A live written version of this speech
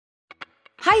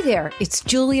Hi there, it's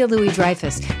Julia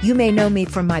Louis-Dreyfus. You may know me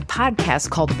from my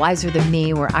podcast called Wiser Than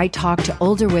Me, where I talk to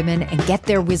older women and get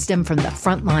their wisdom from the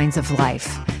front lines of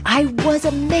life. I was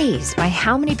amazed by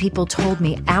how many people told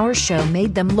me our show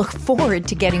made them look forward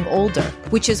to getting older,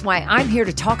 which is why I'm here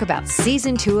to talk about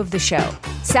season 2 of the show.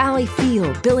 Sally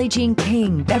Field, Billie Jean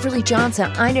King, Beverly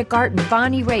Johnson, Ina Garten,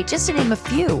 Bonnie Raitt, just to name a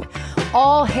few.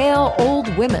 All hail old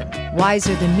women.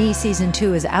 Wiser Than Me season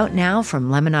 2 is out now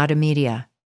from Lemonada Media.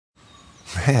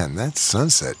 Man, that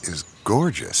sunset is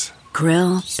gorgeous.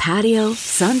 Grill, patio,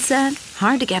 sunset.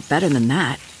 Hard to get better than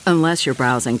that. Unless you're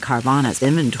browsing Carvana's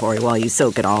inventory while you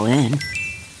soak it all in.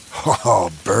 Oh,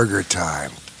 burger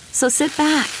time. So sit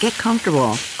back, get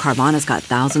comfortable. Carvana's got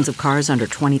thousands of cars under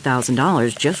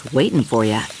 $20,000 just waiting for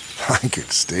you. I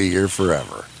could stay here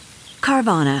forever.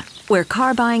 Carvana, where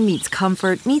car buying meets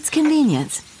comfort, meets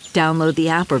convenience. Download the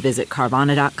app or visit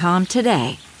Carvana.com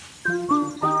today.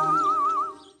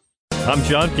 I'm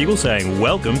John Fugelsang.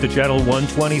 Welcome to Channel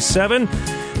 127.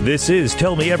 This is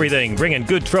Tell Me Everything, bringing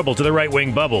good trouble to the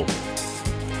right-wing bubble.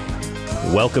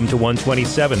 Welcome to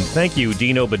 127. Thank you,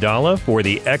 Dino Badala, for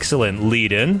the excellent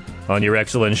lead-in on your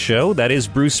excellent show. That is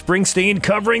Bruce Springsteen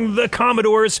covering the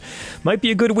Commodores. Might be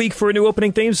a good week for a new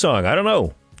opening theme song. I don't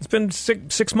know. It's been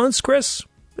six months, Chris?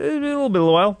 A little bit of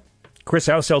a while. Chris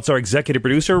Househelt's our executive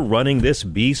producer, running this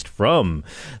beast from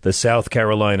the South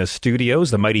Carolina studios.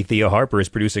 The mighty Thea Harper is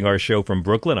producing our show from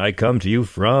Brooklyn. I come to you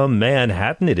from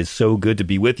Manhattan. It is so good to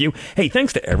be with you. Hey,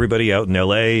 thanks to everybody out in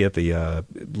L.A. at the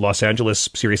Los Angeles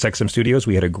SiriusXM studios.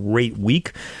 We had a great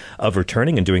week of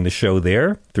returning and doing the show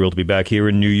there. Thrilled to be back here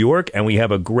in New York. And we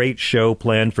have a great show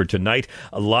planned for tonight.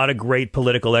 A lot of great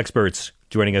political experts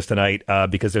joining us tonight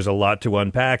because there's a lot to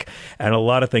unpack and a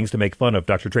lot of things to make fun of.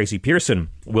 Dr. Tracy Pearson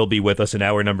will be with us in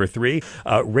hour number 3.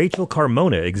 Rachel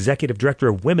Carmona, Executive Director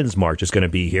of Women's March, is going to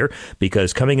be here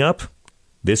because coming up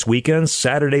this weekend,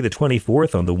 Saturday the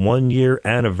 24th, on the 1-year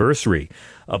anniversary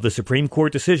of the Supreme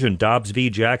Court decision, Dobbs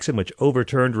v. Jackson, which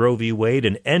overturned Roe v. Wade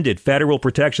and ended federal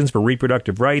protections for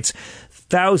reproductive rights.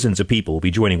 Thousands of people will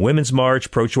be joining Women's March,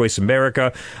 Pro-Choice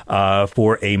America,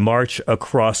 for a march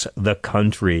across the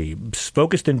country.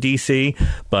 Focused in D.C.,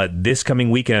 but this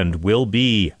coming weekend will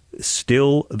be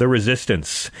Still the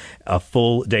Resistance, a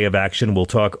full day of action. We'll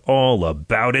talk all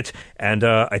about it, and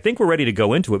I think we're ready to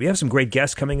go into it. We have some great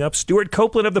guests coming up. Stuart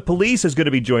Copeland of the Police is going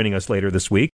to be joining us later this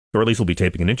week, or at least we'll be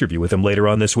taping an interview with him later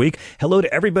on this week. Hello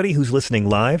to everybody who's listening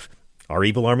live. Our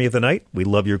Evil Army of the Night, we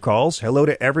love your calls. Hello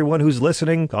to everyone who's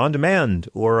listening on demand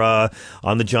or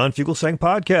on the John Fugelsang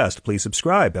podcast. Please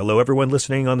subscribe. Hello, everyone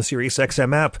listening on the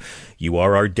SiriusXM app. You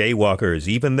are our day walkers.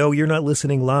 Even though you're not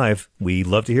listening live, we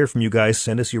love to hear from you guys.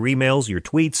 Send us your emails, your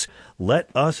tweets. Let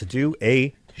us do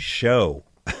a show.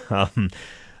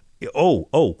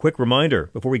 Quick reminder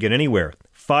before we get anywhere.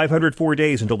 504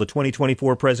 days until the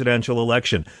 2024 presidential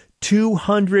election.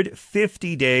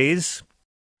 250 days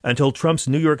until Trump's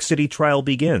New York City trial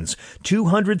begins.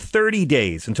 230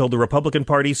 days until the Republican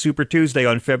Party's Super Tuesday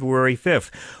on February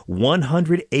 5th.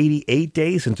 188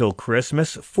 days until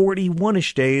Christmas.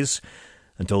 41-ish days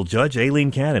until Judge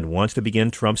Aileen Cannon wants to begin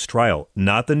Trump's trial.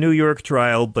 Not the New York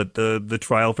trial, but the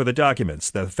trial for the documents,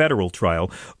 the federal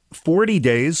trial. 40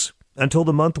 days until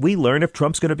the month we learn if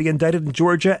Trump's going to be indicted in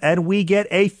Georgia and we get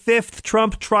a 5th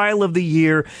Trump trial of the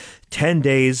year. 10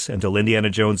 days until Indiana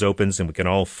Jones opens and we can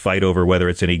all fight over whether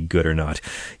it's any good or not.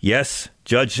 Yes,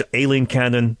 Judge Aileen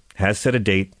Cannon has set a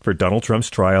date for Donald Trump's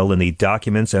trial in the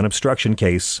documents and obstruction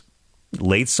case.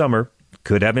 Late summer.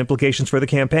 Could have implications for the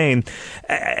campaign.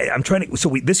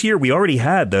 This year we already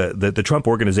had the Trump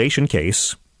Organization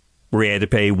case where he had to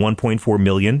pay $1.4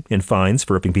 million in fines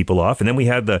for ripping people off. And then we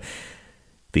had the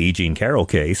E. Jean Carroll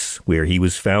case where he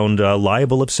was found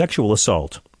liable of sexual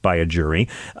assault by a jury.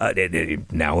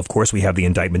 Now, of course, we have the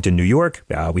indictment in New York.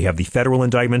 We have the federal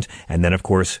indictment. And then, of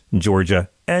course, Georgia.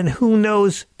 And who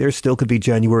knows? There still could be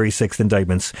January 6th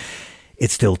indictments.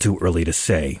 It's still too early to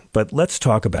say. But let's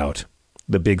talk about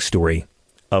the big story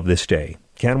of this day.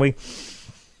 Can we?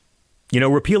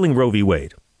 Repealing Roe v.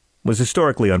 Wade was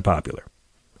historically unpopular.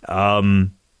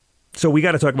 So we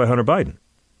got to talk about Hunter Biden.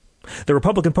 The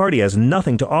Republican Party has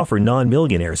nothing to offer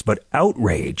non-millionaires but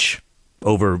outrage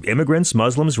over immigrants,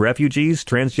 Muslims, refugees,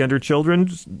 transgender children.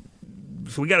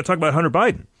 So we got to talk about Hunter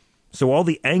Biden. So all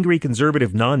the angry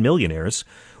conservative non-millionaires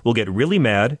will get really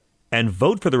mad and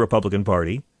vote for the Republican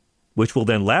Party, which will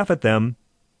then laugh at them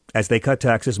as they cut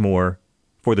taxes more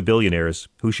for the billionaires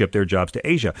who ship their jobs to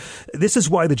Asia. This is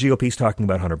why the GOP is talking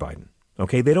about Hunter Biden.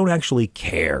 Okay, they don't actually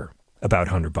care about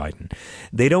Hunter Biden.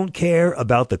 They don't care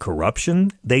about the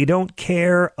corruption. They don't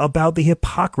care about the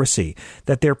hypocrisy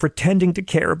that they're pretending to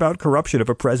care about corruption of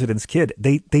a president's kid.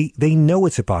 They know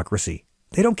it's hypocrisy.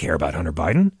 They don't care about Hunter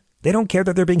Biden. They don't care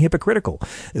that they're being hypocritical.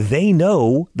 They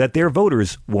know that their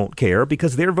voters won't care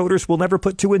because their voters will never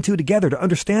put two and two together to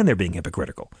understand they're being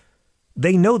hypocritical.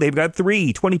 They know they've got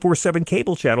 3 24/7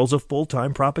 cable channels of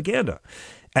full-time propaganda.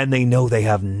 And they know they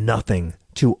have nothing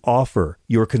to offer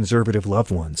your conservative loved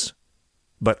ones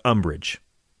but umbrage.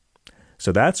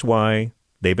 So that's why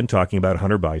they've been talking about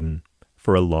Hunter Biden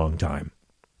for a long time.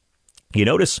 You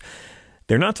notice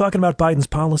they're not talking about Biden's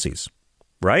policies,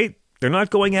 right? They're not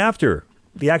going after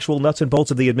the actual nuts and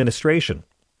bolts of the administration.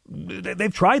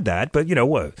 They've tried that, but,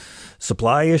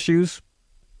 supply issues,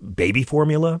 baby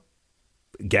formula,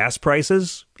 gas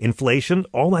prices, inflation,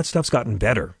 all that stuff's gotten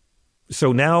better.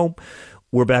 So now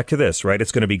we're back to this, right?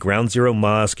 It's going to be Ground Zero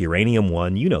Musk, Uranium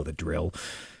One, you know the drill.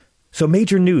 So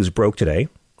major news broke today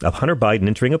of Hunter Biden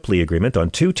entering a plea agreement on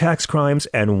 2 tax crimes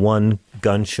and 1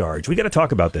 gun charge. We got to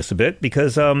talk about this a bit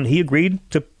because he agreed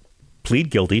to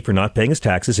plead guilty for not paying his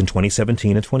taxes in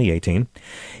 2017 and 2018.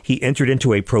 He entered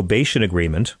into a probation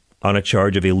agreement on a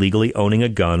charge of illegally owning a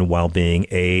gun while being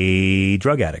a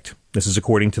drug addict. This is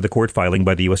according to the court filing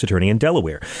by the U.S. Attorney in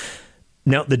Delaware.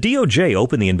 Now, the DOJ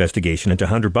opened the investigation into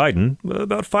Hunter Biden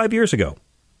about 5 years ago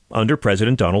under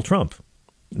President Donald Trump.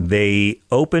 They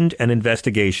opened an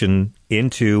investigation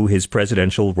into his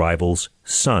presidential rival's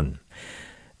son,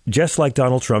 just like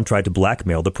Donald Trump tried to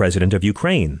blackmail the president of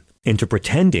Ukraine into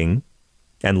pretending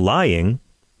and lying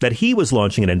that he was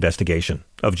launching an investigation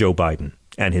of Joe Biden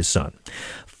and his son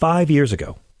 5 years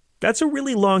ago. That's a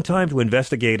really long time to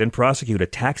investigate and prosecute a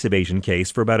tax evasion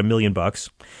case for about $1 million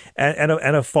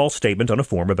and a false statement on a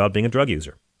form about being a drug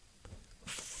user.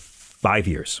 5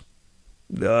 years.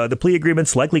 The plea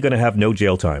agreement's likely going to have no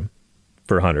jail time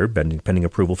for Hunter, pending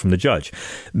approval from the judge.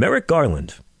 Merrick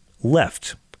Garland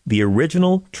left the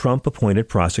original Trump-appointed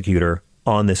prosecutor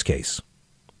on this case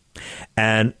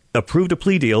and approved a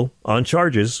plea deal on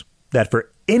charges that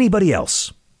for anybody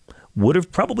else would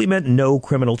have probably meant no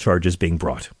criminal charges being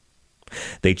brought.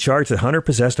 They charged that Hunter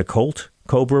possessed a Colt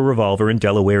Cobra revolver in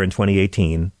Delaware in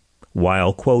 2018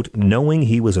 while, quote, knowing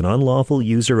he was an unlawful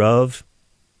user of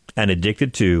and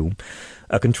addicted to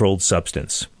a controlled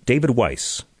substance. David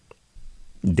Weiss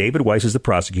is the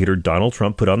prosecutor Donald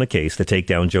Trump put on the case to take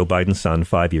down Joe Biden's son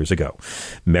 5 years ago.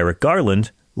 Merrick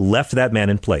Garland left that man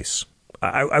in place.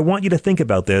 I want you to think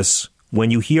about this when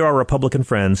you hear our Republican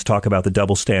friends talk about the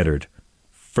double standard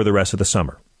for the rest of the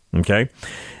summer. Okay?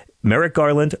 Merrick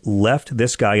Garland left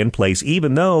this guy in place,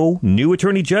 even though new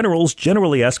attorney generals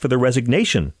generally ask for the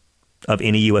resignation of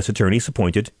any U.S. attorneys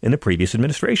appointed in the previous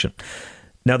administration.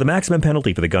 Now, the maximum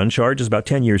penalty for the gun charge is about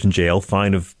 10 years in jail,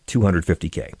 fine of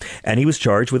 $250K. And he was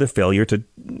charged with a failure to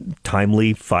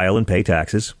timely file and pay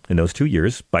taxes in those 2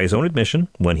 years by his own admission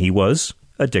when he was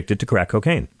addicted to crack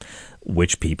cocaine,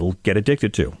 which people get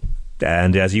addicted to.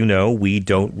 And as you know, we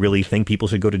don't really think people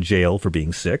should go to jail for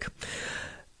being sick.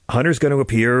 Hunter's going to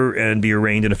appear and be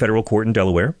arraigned in a federal court in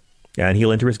Delaware, and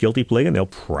he'll enter his guilty plea, and there'll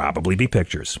probably be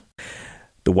pictures.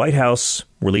 The White House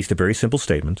released a very simple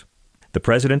statement. The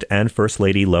president and first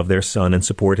lady love their son and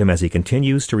support him as he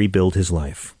continues to rebuild his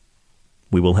life.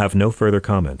 We will have no further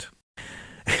comment.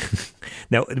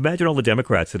 Now, imagine all the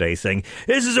Democrats today saying,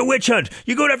 this is a witch hunt.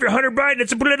 You go after Hunter Biden.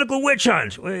 It's a political witch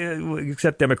hunt.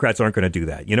 Except Democrats aren't going to do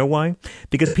that. You know why?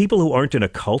 Because people who aren't in a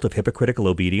cult of hypocritical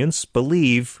obedience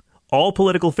believe all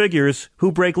political figures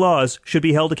who break laws should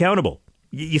be held accountable.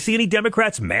 You see any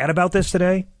Democrats mad about this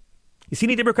today? You see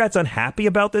any Democrats unhappy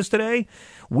about this today?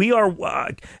 We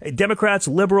are Democrats,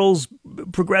 liberals,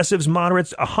 progressives,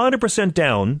 moderates, 100%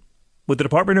 down with the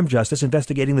Department of Justice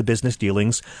investigating the business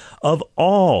dealings of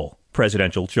all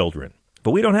presidential children.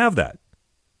 But we don't have that.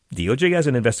 DOJ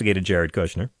hasn't investigated Jared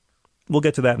Kushner. We'll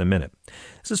get to that in a minute.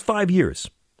 This is 5 years.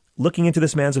 Looking into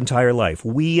this man's entire life,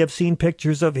 we have seen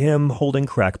pictures of him holding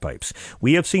crack pipes.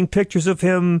 We have seen pictures of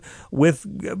him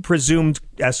with presumed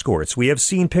escorts. We have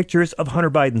seen pictures of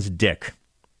Hunter Biden's dick.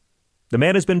 The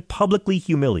man has been publicly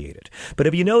humiliated. But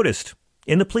have you noticed,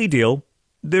 in the plea deal,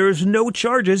 there's no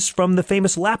charges from the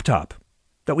famous laptop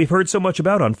that we've heard so much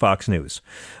about on Fox News,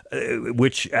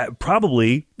 which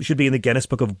probably should be in the Guinness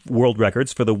Book of World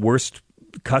Records for the worst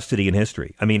custody in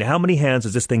history. I mean, how many hands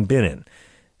has this thing been in?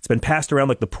 It's been passed around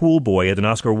like the pool boy at an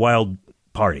Oscar Wilde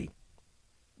party.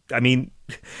 I mean,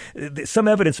 some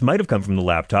evidence might have come from the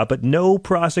laptop, but no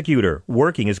prosecutor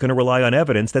working is going to rely on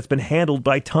evidence that's been handled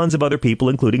by tons of other people,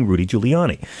 including Rudy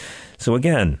Giuliani. So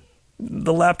again,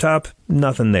 the laptop,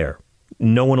 nothing there.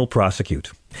 No one will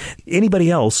prosecute.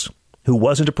 Anybody else who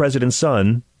wasn't a president's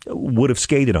son would have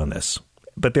skated on this,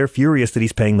 but they're furious that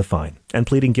he's paying the fine and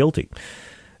pleading guilty.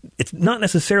 It's not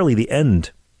necessarily the end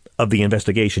of the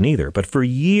investigation either, but for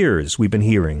years we've been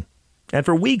hearing And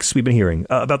for weeks, we've been hearing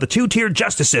about the two-tiered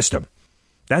justice system.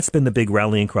 That's been the big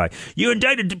rallying cry. You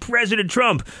indicted President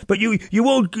Trump, but you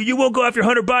won't go after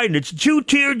Hunter Biden. It's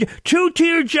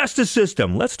two-tiered justice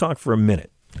system. Let's talk for a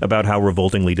minute about how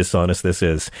revoltingly dishonest this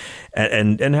is,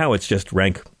 and how it's just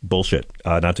rank bullshit.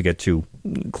 Not to get too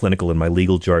clinical in my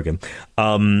legal jargon.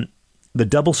 The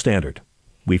double standard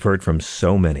we've heard from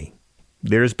so many.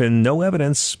 There's been no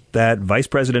evidence that Vice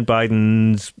President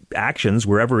Biden's actions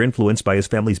were ever influenced by his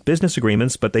family's business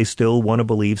agreements, but they still want to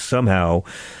believe somehow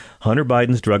Hunter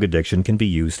Biden's drug addiction can be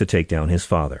used to take down his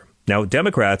father. Now,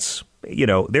 Democrats,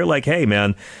 they're like, hey,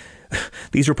 man,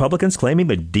 these Republicans claiming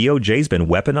the DOJ's been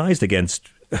weaponized against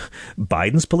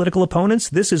Biden's political opponents.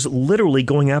 This is literally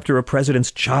going after a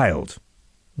president's child.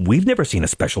 We've never seen a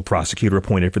special prosecutor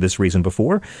appointed for this reason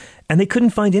before, and they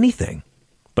couldn't find anything.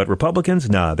 But Republicans,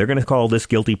 they're going to call this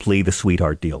guilty plea the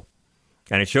sweetheart deal.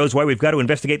 And it shows why we've got to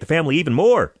investigate the family even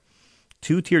more.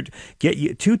 Two-tiered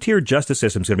justice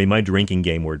system is going to be my drinking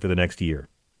game word for the next year.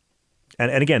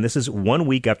 And again, this is 1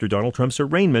 week after Donald Trump's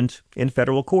arraignment in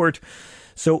federal court.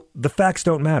 So the facts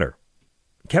don't matter.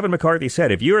 Kevin McCarthy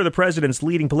said, if you're the president's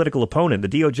leading political opponent, the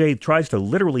DOJ tries to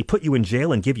literally put you in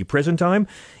jail and give you prison time.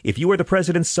 If you are the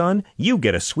president's son, you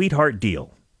get a sweetheart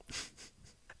deal.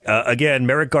 Again,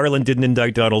 Merrick Garland didn't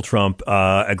indict Donald Trump.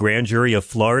 A grand jury of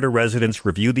Florida residents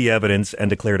reviewed the evidence and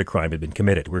declared a crime had been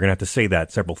committed. We're going to have to say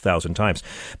that several thousand times.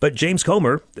 But James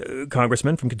Comer,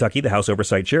 congressman from Kentucky, the House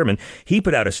Oversight Chairman, he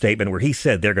put out a statement where he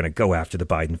said they're going to go after the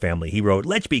Biden family. He wrote,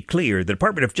 let's be clear. The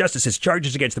Department of Justice's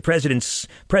charges against the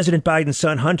President Biden's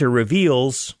son, Hunter,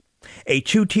 reveals a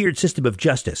two-tiered system of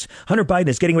justice. Hunter Biden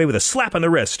is getting away with a slap on the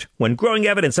wrist when growing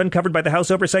evidence uncovered by the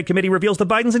House Oversight Committee reveals the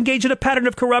Bidens engaged in a pattern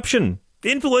of corruption,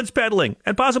 influence peddling,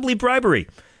 and possibly bribery.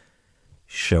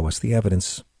 Show us the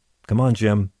evidence. Come on,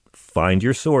 Jim. Find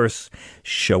your source.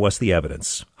 Show us the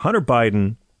evidence. Hunter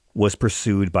Biden was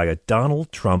pursued by a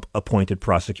Donald Trump-appointed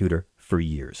prosecutor for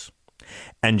years.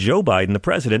 And Joe Biden, the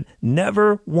president,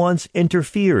 never once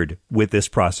interfered with this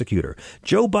prosecutor.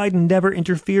 Joe Biden never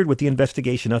interfered with the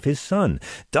investigation of his son.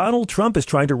 Donald Trump is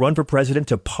trying to run for president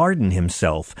to pardon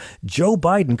himself. Joe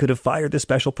Biden could have fired the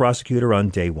special prosecutor on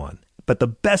day one. But the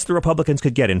best the Republicans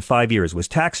could get in 5 years was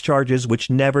tax charges, which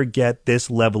never get this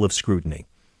level of scrutiny.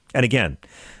 And again,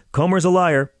 Comer's a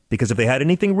liar, because if they had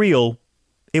anything real,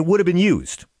 it would have been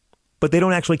used. But they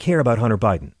don't actually care about Hunter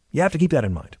Biden. You have to keep that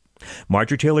in mind.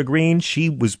 Marjorie Taylor Greene, she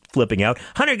was flipping out.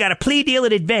 Hunter got a plea deal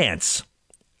in advance.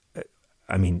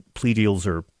 I mean, plea deals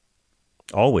are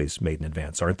always made in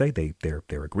advance, aren't they?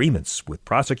 They're agreements with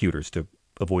prosecutors to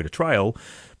avoid a trial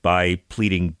by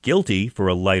pleading guilty for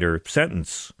a lighter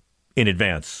sentence in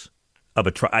advance of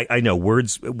a trial. I know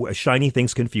words, shiny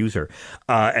things confuse her.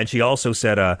 And she also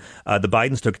said the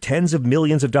Bidens took tens of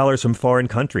millions of dollars from foreign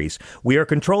countries. We are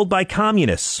controlled by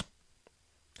communists.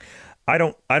 I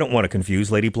don't want to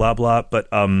confuse Lady Blah Blah, but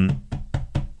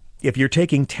if you're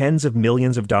taking tens of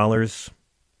millions of dollars,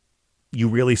 you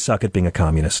really suck at being a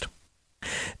communist.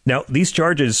 Now, these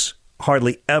charges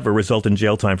hardly ever result in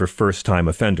jail time for first-time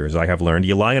offenders, I have learned.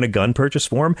 You lie on a gun purchase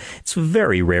form. It's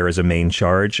very rare as a main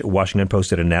charge. Washington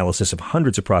Post did analysis of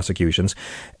hundreds of prosecutions.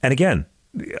 And again,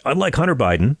 unlike Hunter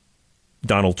Biden,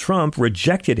 Donald Trump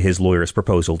rejected his lawyer's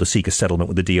proposal to seek a settlement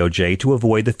with the DOJ to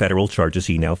avoid the federal charges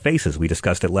he now faces. We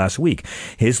discussed it last week.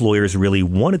 His lawyers really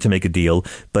wanted to make a deal,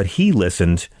 but he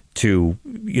listened to,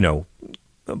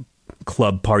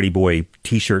 club party boy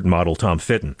T-shirt model Tom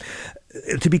Fitton.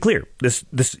 To be clear, this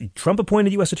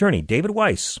Trump-appointed U.S. attorney, David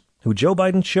Weiss, who Joe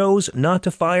Biden chose not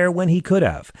to fire when he could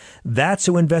have, that's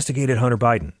who investigated Hunter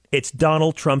Biden. It's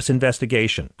Donald Trump's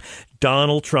investigation.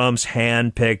 Donald Trump's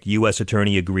hand-picked U.S.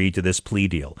 attorney agreed to this plea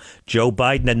deal. Joe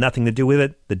Biden had nothing to do with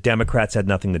it. The Democrats had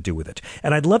nothing to do with it.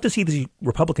 And I'd love to see the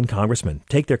Republican congressmen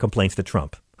take their complaints to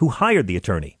Trump, who hired the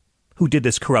attorney who did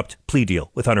this corrupt plea deal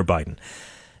with Hunter Biden.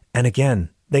 And again,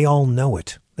 they all know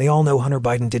it. They all know Hunter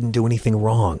Biden didn't do anything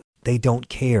wrong. They don't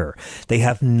care. They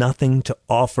have nothing to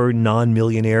offer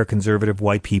non-millionaire conservative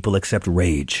white people except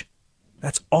rage.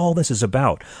 That's all this is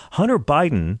about. Hunter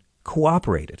Biden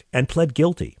cooperated and pled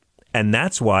guilty, and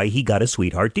that's why he got a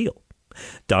sweetheart deal.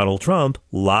 Donald Trump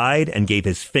lied and gave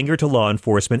his finger to law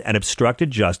enforcement and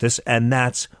obstructed justice, and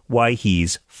that's why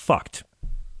he's fucked.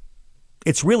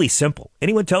 It's really simple.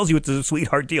 Anyone tells you it's a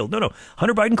sweetheart deal. No.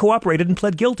 Hunter Biden cooperated and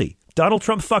pled guilty. Donald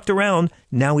Trump fucked around.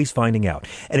 Now he's finding out.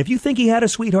 And if you think he had a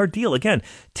sweetheart deal, again,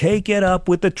 take it up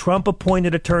with the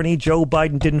Trump-appointed attorney Joe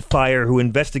Biden didn't fire, who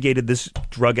investigated this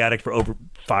drug addict for over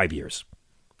 5 years.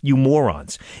 You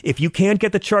morons. If you can't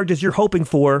get the charges you're hoping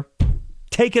for,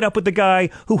 take it up with the guy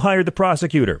who hired the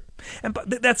prosecutor. And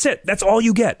that's it. That's all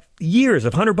you get. Years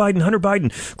of Hunter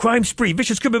Biden, crime spree,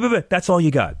 vicious crime. That's all you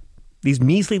got. These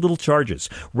measly little charges.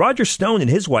 Roger Stone and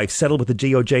his wife settled with the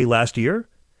DOJ last year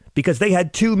because they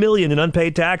had $2 million in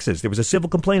unpaid taxes. There was a civil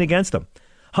complaint against them.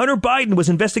 Hunter Biden was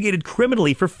investigated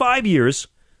criminally for 5 years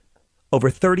over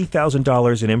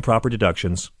 $30,000 in improper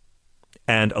deductions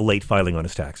and a late filing on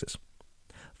his taxes.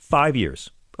 5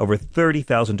 years, over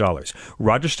 $30,000.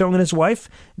 Roger Stone and his wife,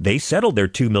 they settled their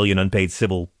 $2 million unpaid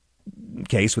civil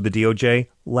case with the DOJ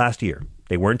last year.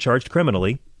 They weren't charged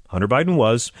criminally. Hunter Biden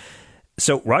was.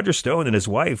 So Roger Stone and his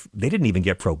wife, they didn't even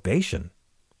get probation.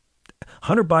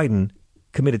 Hunter Biden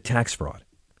committed tax fraud.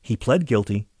 He pled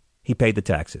guilty. He paid the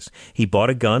taxes. He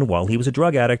bought a gun while he was a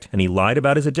drug addict, and he lied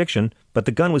about his addiction, but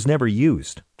the gun was never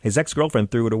used. His ex-girlfriend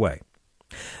threw it away.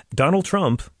 Donald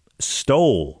Trump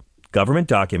stole government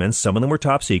documents. Some of them were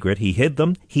top secret. He hid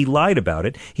them. He lied about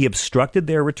it. He obstructed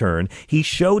their return. He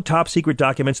showed top secret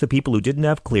documents to people who didn't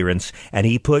have clearance, and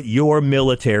he put your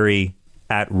military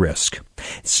at risk.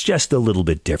 It's just a little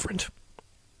bit different.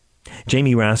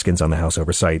 Jamie Raskins on the House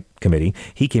Oversight Committee,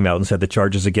 he came out and said the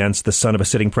charges against the son of a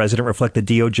sitting president reflect the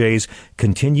DOJ's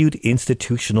continued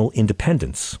institutional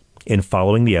independence in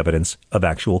following the evidence of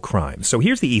actual crimes. So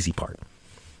here's the easy part.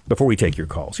 Before we take your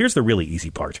calls, here's the really easy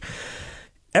part.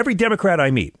 Every Democrat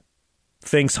I meet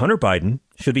thinks Hunter Biden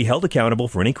should be held accountable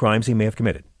for any crimes he may have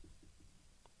committed.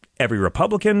 Every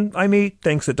Republican I meet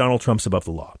thinks that Donald Trump's above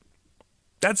the law.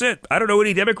 That's it. I don't know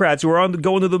any Democrats who are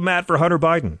going to the mat for Hunter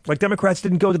Biden. Like Democrats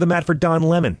didn't go to the mat for Don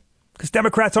Lemon. Because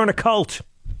Democrats aren't a cult.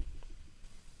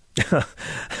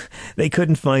 They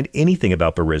couldn't find anything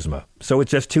about Burisma. So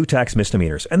it's just 2 tax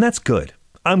misdemeanors. And that's good.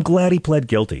 I'm glad he pled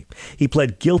guilty. He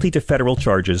pled guilty to federal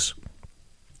charges.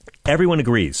 Everyone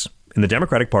agrees. In the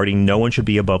Democratic Party, no one should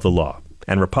be above the law.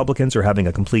 And Republicans are having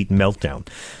a complete meltdown.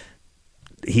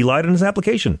 He lied in his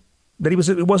application that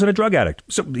he wasn't a drug addict.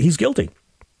 So he's guilty.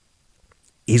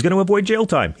 He's going to avoid jail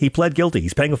time. He pled guilty.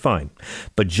 He's paying a fine.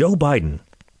 But Joe Biden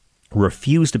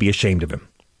refused to be ashamed of him.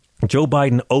 Joe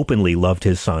Biden openly loved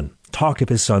his son, talked of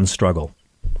his son's struggle.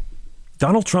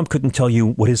 Donald Trump couldn't tell you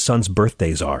what his son's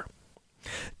birthdays are.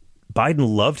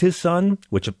 Biden loved his son,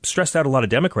 which stressed out a lot of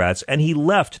Democrats, and he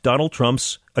left Donald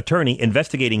Trump's attorney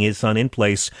investigating his son in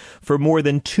place for more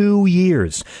than 2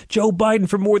 years. Joe Biden,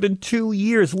 for more than 2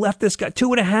 years, left this guy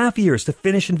 2.5 years to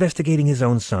finish investigating his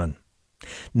own son.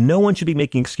 No one should be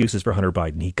making excuses for Hunter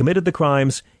Biden. He committed the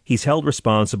crimes. He's held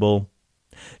responsible.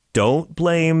 Don't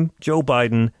blame Joe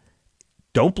Biden.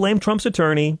 Don't blame Trump's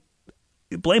attorney.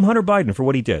 Blame Hunter Biden for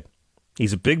what he did.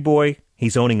 He's a big boy.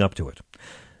 He's owning up to it.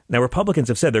 Now, Republicans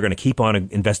have said they're going to keep on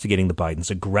investigating the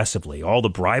Bidens aggressively. All the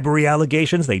bribery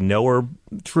allegations they know are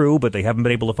true, but they haven't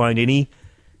been able to find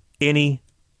any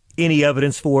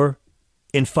evidence for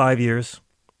in 5 years.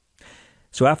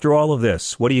 So after all of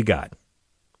this, what do you got?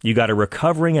 You got a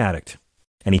recovering addict,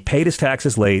 and he paid his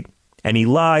taxes late, and he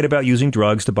lied about using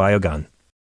drugs to buy a gun.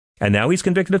 And now he's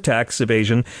convicted of tax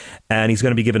evasion, and he's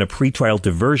going to be given a pretrial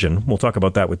diversion. We'll talk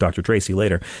about that with Dr. Tracy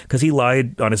later, because he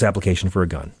lied on his application for a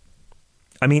gun.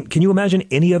 I mean, can you imagine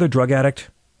any other drug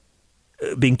addict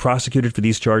being prosecuted for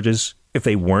these charges if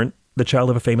they weren't the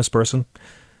child of a famous person?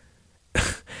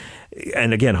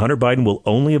 And again, Hunter Biden will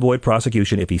only avoid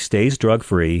prosecution if he stays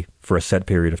drug-free for a set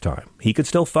period of time. He could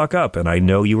still fuck up, and I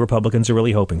know you Republicans are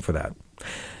really hoping for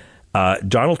that.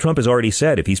 Donald Trump has already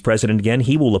said if he's president again,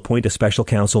 he will appoint a special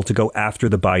counsel to go after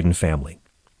the Biden family.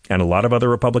 And a lot of other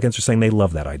Republicans are saying they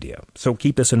love that idea. So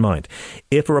keep this in mind.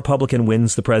 If a Republican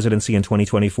wins the presidency in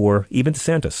 2024, even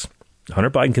DeSantis, Hunter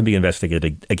Biden can be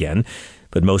investigated again,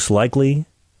 but most likely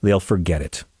they'll forget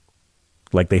it.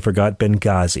 Like they forgot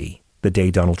Benghazi the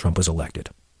day Donald Trump was elected,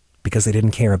 because they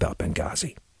didn't care about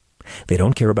Benghazi. They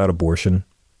don't care about abortion.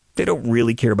 They don't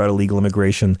really care about illegal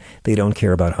immigration. They don't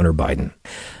care about Hunter Biden.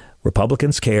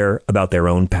 Republicans care about their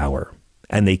own power,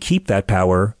 and they keep that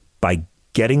power by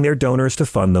getting their donors to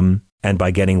fund them and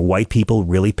by getting white people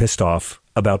really pissed off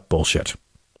about bullshit.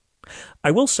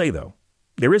 I will say, though,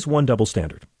 there is one double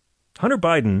standard. Hunter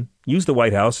Biden used the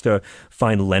White House to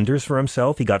find lenders for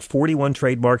himself. He got 41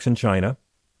 trademarks in China.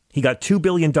 He got $2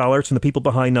 billion from the people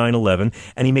behind 9/11,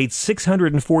 and he made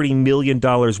 $640 million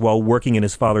while working in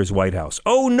his father's White House.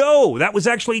 Oh, no, that was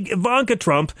actually Ivanka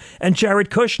Trump and Jared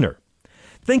Kushner.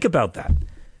 Think about that.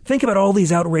 Think about all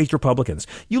these outraged Republicans.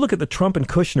 You look at the Trump and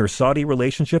Kushner Saudi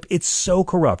relationship. It's so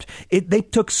corrupt. They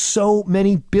took so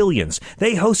many billions.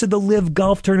 They hosted the LIV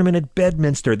Golf Tournament at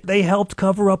Bedminster. They helped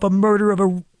cover up a murder of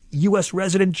a U.S.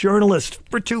 resident journalist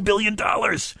for $2 billion.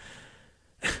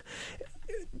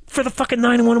 For the fucking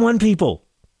 911 people.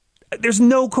 There's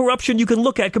no corruption you can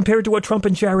look at compared to what Trump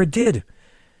and Jared did.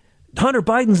 Hunter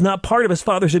Biden's not part of his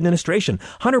father's administration.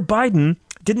 Hunter Biden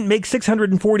didn't make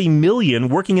 $640 million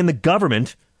working in the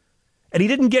government And he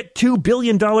didn't get $2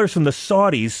 billion from the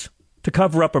Saudis to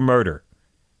cover up a murder.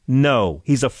 No,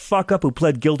 he's a fuck-up who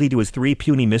pled guilty to his 3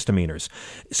 puny misdemeanors.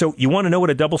 So you want to know what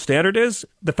a double standard is?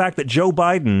 The fact that Joe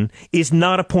Biden is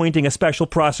not appointing a special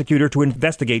prosecutor to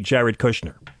investigate Jared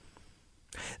Kushner.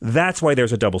 That's why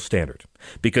there's a double standard.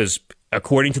 Because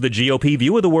according to the GOP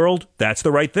view of the world, that's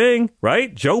the right thing,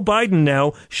 right? Joe Biden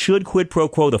now should quid pro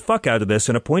quo the fuck out of this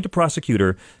and appoint a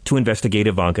prosecutor to investigate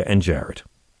Ivanka and Jared.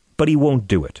 But he won't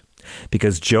do it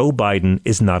because Joe Biden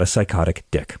is not a psychotic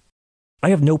dick. I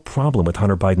have no problem with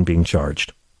Hunter Biden being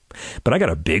charged, but I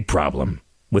got a big problem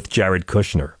with Jared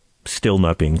Kushner still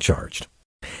not being charged.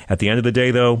 At the end of the day,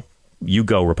 though, you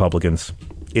go, Republicans.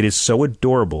 It is so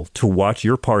adorable to watch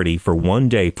your party for one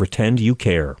day pretend you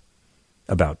care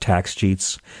about tax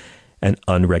cheats and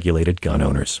unregulated gun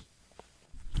owners.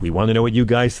 We want to know what you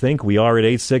guys think. We are at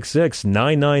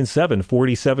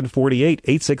 866-997-4748,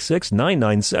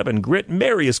 866-997-GRIT.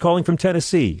 Mary is calling from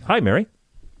Tennessee. Hi, Mary.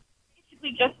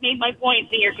 Just made my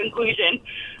points in your conclusion.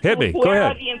 Hit me. Go ahead. Where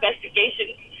are the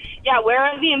investigations? Yeah, where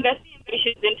are the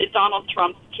investigations into Donald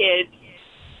Trump's kids?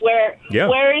 Where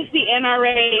is the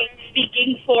NRA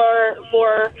speaking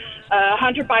for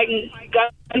Hunter Biden's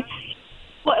guns?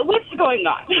 What's going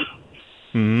on?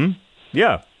 Mm-hmm.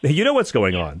 Yeah. You know what's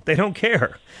going on. They don't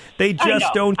care. They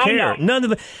just don't care. None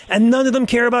of them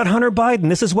care about Hunter Biden.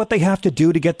 This is what they have to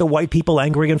do to get the white people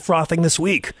angry and frothing this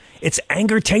week. It's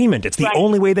angertainment. It's the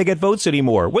only way they get votes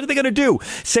anymore. What are they going to do?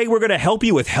 Say we're going to help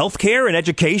you with health care and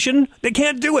education? They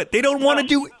can't do it. They don't want to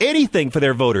do anything for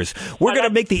their voters. We're going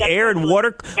to make the air and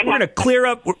water. We're going to clear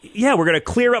up. We're going to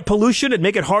clear up pollution and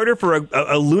make it harder for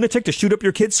a lunatic to shoot up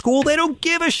your kid's school. They don't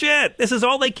give a shit. This is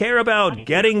all they care about.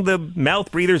 Getting the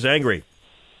mouth breathers angry.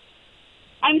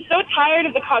 I'm so tired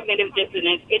of the cognitive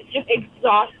dissonance. It's just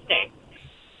exhausting.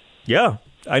 Yeah,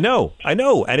 I know.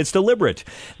 And it's deliberate.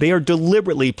 They are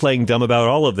deliberately playing dumb about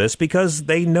all of this because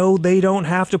they know they don't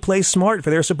have to play smart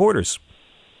for their supporters.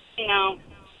 You know,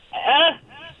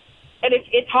 and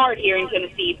it's hard here in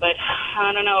Tennessee, but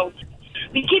I don't know.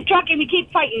 We keep trucking, we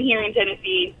keep fighting here in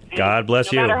Tennessee. God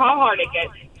bless you. No matter how hard it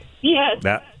gets. Yes.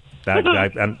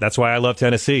 That's why I love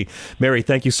Tennessee. Mary,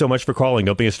 thank you so much for calling.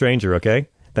 Don't be a stranger, okay?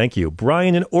 Thank you.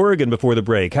 Brian in Oregon before the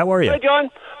break. How are you? Hey, John.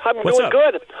 I'm What's doing up?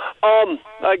 good.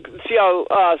 I see a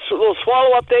little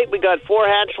swallow update. We got 4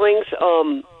 hatchlings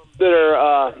that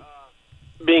are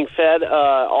being fed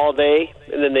all day,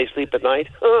 and then they sleep at night.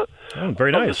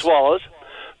 Very nice. The swallows.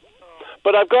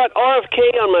 But I've got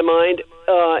RFK on my mind,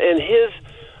 and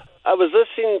I was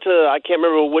listening to, I can't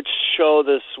remember which show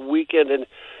this weekend, and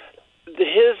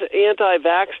his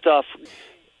anti-vax stuff,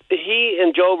 he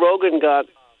and Joe Rogan got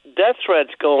death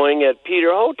threats going at Peter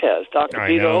Hotez, Dr.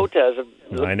 Peter Hotez,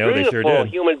 I know they sure did.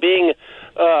 Human being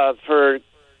for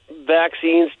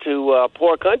vaccines to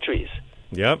poor countries.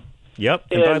 Yep.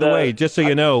 And by the way, just so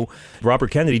you know,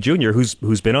 Robert Kennedy Jr.,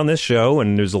 who's been on this show,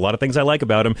 and there's a lot of things I like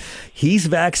about him, he's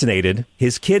vaccinated.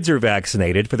 His kids are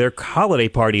vaccinated. For their holiday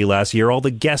party last year, all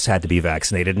the guests had to be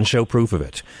vaccinated and show proof of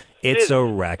it. It's a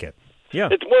racket. Yeah.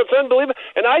 It's unbelievable.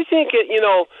 And I think,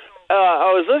 I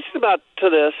was listening to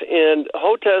this, and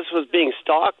Hotez was being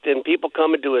stalked and people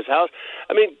coming to his house.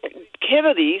 I mean,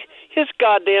 Kennedy, his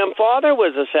goddamn father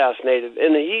was assassinated,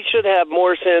 and he should have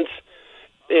more sense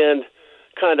and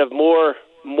kind of more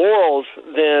morals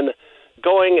than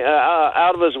going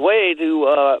out of his way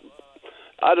to,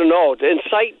 to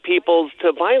incite people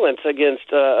to violence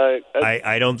against. I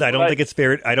don't think it's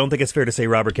fair. I don't think it's fair to say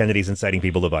Robert Kennedy's inciting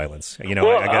people to violence. I got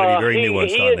to be very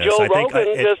nuanced on this. Joe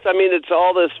Rogan it's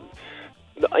all this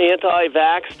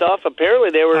anti-vax stuff.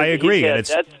 Apparently, they were. I agree, and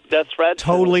it's death threats.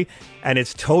 Totally, and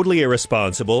it's totally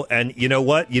irresponsible. And you know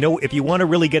what? If you want to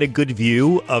really get a good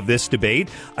view of this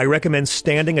debate, I recommend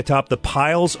standing atop the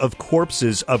piles of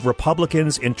corpses of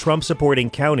Republicans in Trump-supporting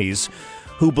counties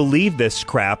who believe this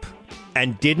crap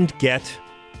and didn't get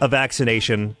a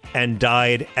vaccination and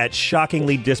died at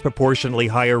shockingly disproportionately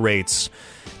higher rates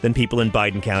than people in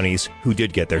Biden counties who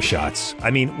did get their shots.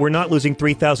 I mean, we're not losing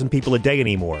 3,000 people a day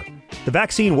anymore. The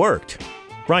vaccine worked.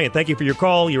 Brian, thank you for your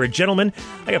call. You're a gentleman.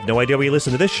 I have no idea why you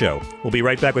listen to this show. We'll be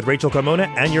right back with Rachel Carmona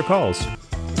and your calls.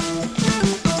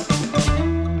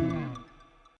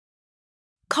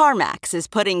 CarMax is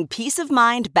putting peace of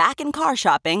mind back in car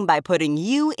shopping by putting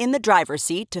you in the driver's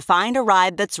seat to find a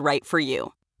ride that's right for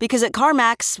you. Because at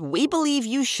CarMax, we believe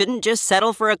you shouldn't just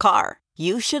settle for a car.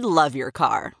 You should love your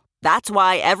car. That's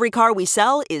why every car we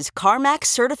sell is CarMax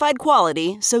certified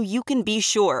quality, so you can be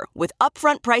sure with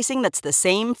upfront pricing that's the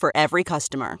same for every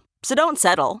customer. So don't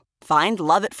settle. Find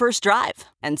love at first drive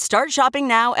and start shopping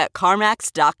now at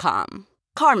CarMax.com.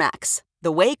 CarMax,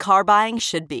 the way car buying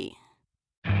should be.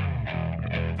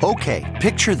 Okay,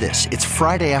 picture this. It's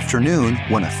Friday afternoon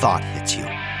when a thought hits you.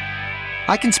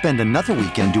 I can spend another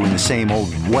weekend doing the same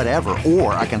old whatever,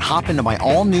 or I can hop into my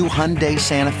all-new Hyundai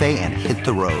Santa Fe and hit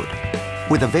the road.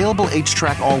 With available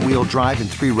H-Track all-wheel drive and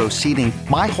 3-row seating,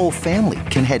 my whole family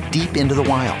can head deep into the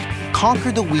wild.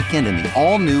 Conquer the weekend in the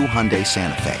all-new Hyundai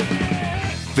Santa Fe.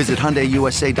 Visit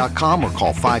HyundaiUSA.com or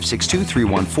call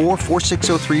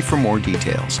 562-314-4603 for more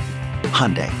details.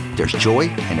 Hyundai, there's joy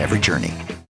in every journey.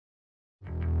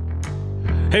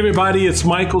 Hey everybody, it's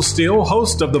Michael Steele,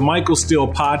 host of the Michael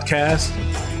Steele Podcast.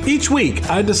 Each week,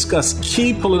 I discuss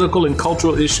key political and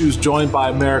cultural issues joined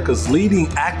by America's leading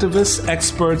activists,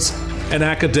 experts, and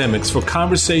academics for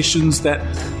conversations that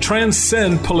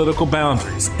transcend political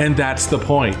boundaries. And that's the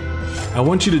point. I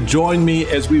want you to join me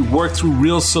as we work through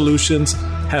real solutions,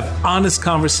 have honest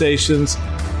conversations,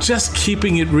 just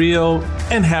keeping it real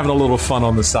and having a little fun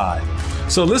on the side.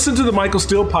 So listen to the Michael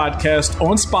Steele Podcast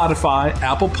on Spotify,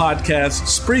 Apple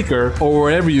Podcasts, Spreaker, or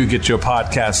wherever you get your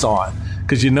podcasts on,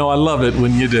 because you know I love it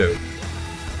when you do.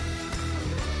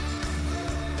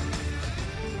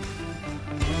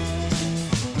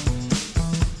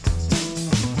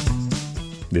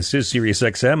 This is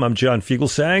SiriusXM. I'm John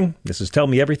Fugelsang. This is Tell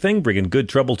Me Everything, bringing good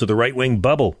trouble to the right-wing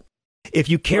bubble. If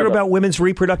you care about women's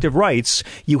reproductive rights,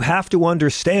 you have to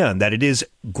understand that it is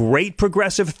great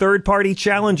progressive third-party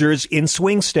challengers in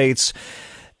swing states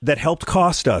that helped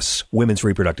cost us women's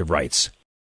reproductive rights.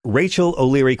 Rachel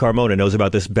O'Leary Carmona knows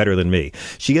about this better than me.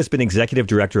 She has been executive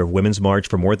director of Women's March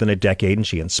for more than a decade, and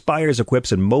she inspires,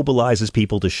 equips, and mobilizes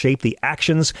people to shape the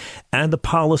actions and the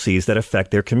policies that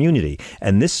affect their community.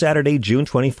 And this Saturday, June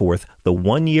 24th, the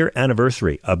one-year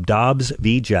anniversary of Dobbs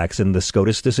v. Jackson, the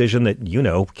SCOTUS decision that, you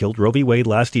know, killed Roe v. Wade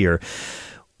last year,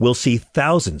 will see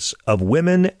thousands of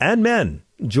women and men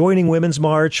joining Women's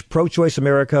March, Pro-Choice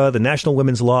America, the National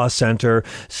Women's Law Center,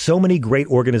 so many great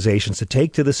organizations to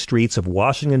take to the streets of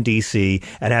Washington, D.C.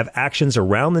 and have actions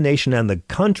around the nation and the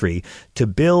country to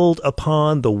build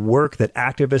upon the work that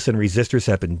activists and resistors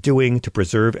have been doing to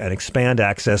preserve and expand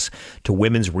access to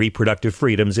women's reproductive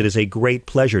freedoms. It is a great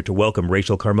pleasure to welcome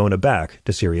Rachel Carmona back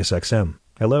to SiriusXM.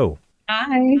 Hello.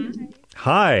 Hi.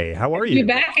 Hi, how are you? Be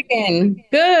back again.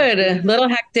 Good. A little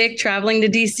hectic traveling to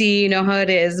DC. You know how it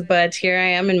is, but here I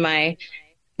am in my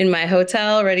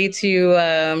hotel, ready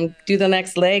to do the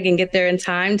next leg and get there in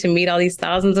time to meet all these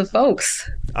thousands of folks.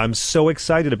 I'm so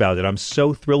excited about it. I'm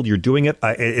so thrilled you're doing it.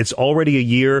 It's already a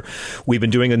year. We've been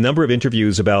doing a number of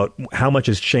interviews about how much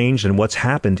has changed and what's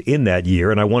happened in that year,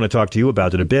 and I want to talk to you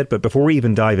about it a bit. But before we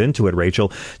even dive into it,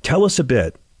 Rachel, tell us a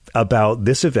bit about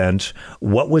this event.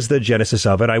 What was the genesis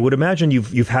of it? I would imagine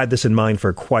you've had this in mind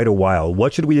for quite a while.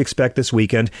 What should we expect this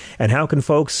weekend? And how can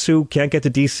folks who can't get to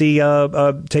D.C.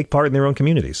 take part in their own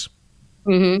communities?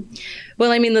 Mm-hmm.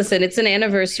 Well, I mean, listen, it's an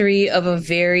anniversary of a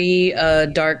very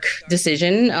dark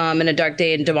decision and a dark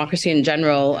day in democracy in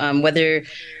general. Whether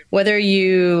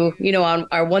you on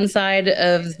our one side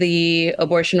of the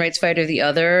abortion rights fight or the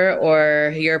other,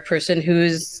 or you're a person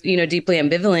who's, deeply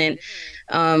ambivalent,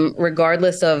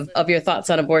 regardless of your thoughts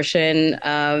on abortion,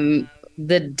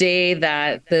 the day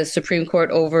that the Supreme Court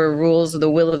overrules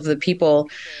the will of the people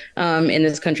in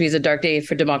this country is a dark day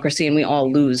for democracy, and we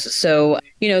all lose. So,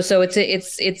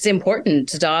 it's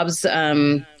important. Dobbs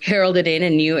heralded in a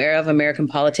new era of American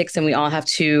politics, and we all have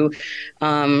to,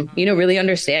 really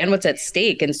understand what's at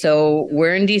stake. And so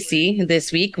we're in D.C.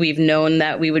 this week. We've known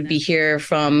that we would be here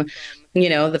from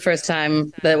the first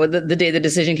time, the day the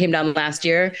decision came down last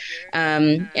year.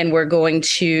 And we're going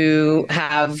to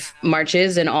have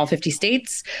marches in all 50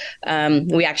 states.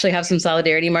 We actually have some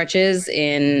solidarity marches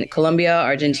in Colombia,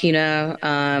 Argentina.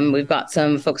 We've got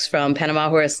some folks from Panama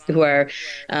who are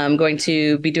going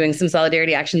to be doing some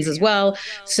solidarity actions as well.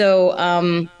 So,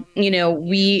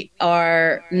 we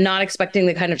are not expecting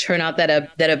the kind of turnout that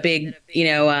a big,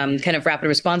 kind of rapid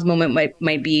response moment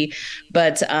might be.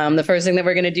 But the first thing that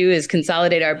we're going to do is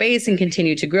consolidate our base and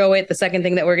continue to grow it. The second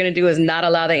thing that we're going to do is not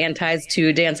allow the antis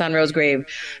to dance on Roe's grave.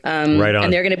 Right on.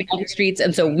 And they're going to be on the streets.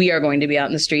 And so we are going to be out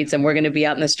in the streets, and we're going to be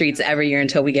out in the streets every year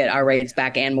until we get our rights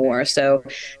back and more. So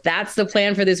that's the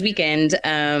plan for this weekend.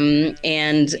 And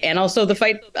also the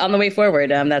fight on the way forward.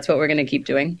 That's what we're going to keep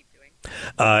doing.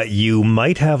 You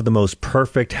might have the most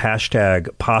perfect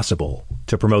hashtag possible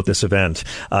to promote this event.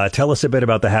 Tell us a bit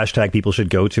about the hashtag people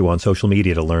should go to on social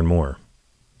media to learn more.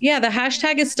 Yeah, the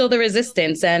hashtag is still the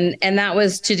resistance. And that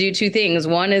was to do two things.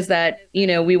 One is that,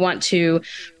 we want to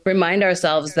remind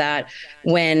ourselves that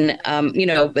when,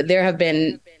 there have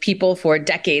been people for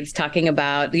decades talking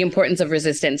about the importance of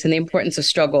resistance and the importance of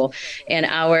struggle. And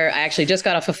I actually just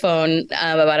got off a phone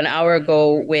about an hour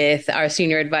ago with our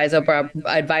senior advisor,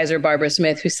 Barbara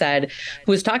Smith, who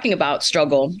was talking about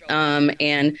struggle.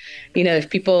 And,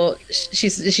 people,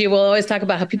 she will always talk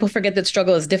about how people forget that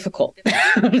struggle is difficult.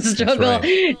 Struggle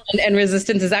and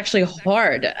resistance is actually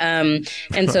hard. And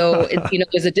so,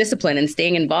 there's a discipline in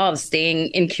staying involved, staying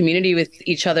in community with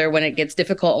each other when it gets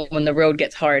difficult, when the road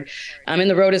gets hard. And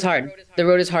the road is hard. The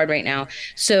road is hard right now.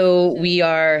 So we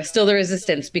are still the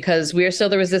resistance, because we are still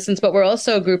the resistance, but we're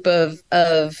also a group of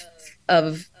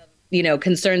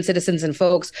concerned citizens and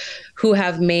folks who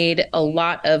have made a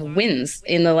lot of wins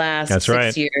in the last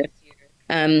 6 years.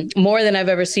 More than I've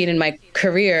ever seen in my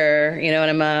career,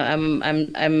 and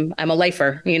I'm a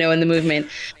lifer, in the movement.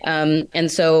 And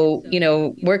so,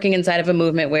 working inside of a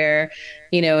movement where,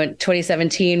 in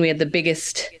 2017, we had the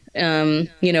biggest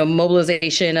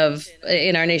mobilization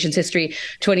in our nation's history.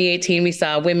 2018, we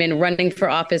saw women running for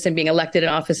office and being elected in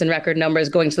office in record numbers,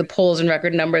 going to the polls in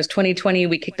record numbers. 2020,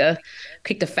 we kicked a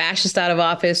fascist out of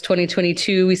office.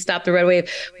 2022, we stopped the red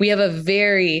wave. We have a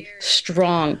very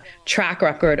strong track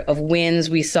record of wins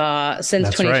we saw since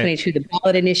 2022, the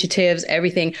ballot initiatives,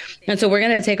 everything. And so we're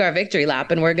going to take our victory lap,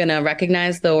 and we're going to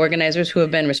recognize the organizers who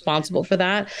have been responsible for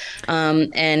that,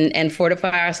 and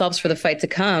fortify ourselves for the fight to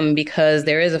come, because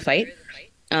there is a fight,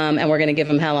 and we're going to give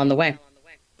them hell on the way.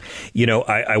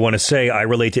 I want to say I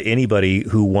relate to anybody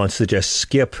who wants to just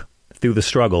skip through the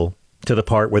struggle to the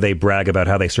part where they brag about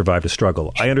how they survived a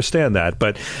struggle. I understand that.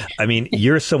 But I mean,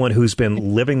 you're someone who's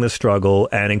been living the struggle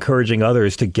and encouraging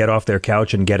others to get off their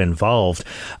couch and get involved.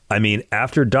 I mean,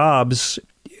 after Dobbs,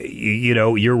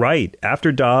 you're right.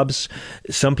 After Dobbs,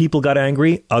 some people got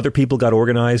angry. Other people got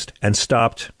organized and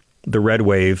stopped the red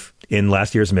wave in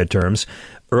last year's midterms.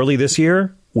 Early this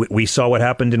year, we saw what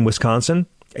happened in Wisconsin.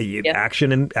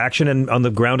 Action on the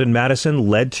ground in Madison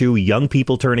led to young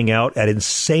people turning out at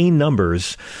insane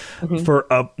numbers for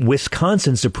a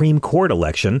Wisconsin Supreme Court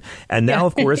election. And now,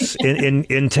 of course,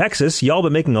 in Texas, y'all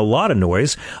been making a lot of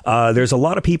noise. There's a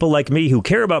lot of people like me who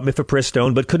care about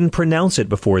mifepristone but couldn't pronounce it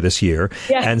before this year.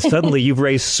 Yeah. And suddenly you've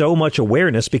raised so much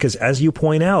awareness because, as you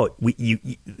point out,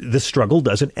 the struggle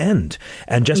doesn't end.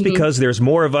 And just because there's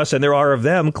more of us and there are of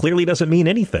them clearly doesn't mean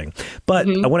anything. But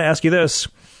I want to ask you this.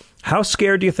 How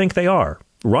scared do you think they are?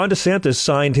 Ron DeSantis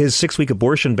signed his 6-week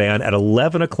abortion ban at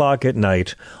 11 o'clock at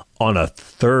night on a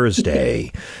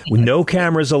Thursday, with no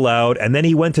cameras allowed. And then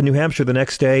he went to New Hampshire the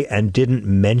next day and didn't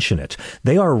mention it.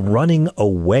 They are running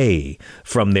away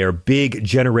from their big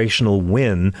generational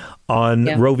win on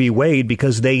Roe v. Wade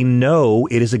because they know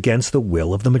it is against the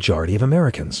will of the majority of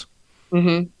Americans.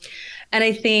 And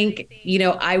I think,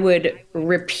 I would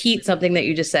repeat something that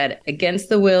you just said, against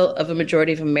the will of a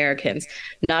majority of Americans,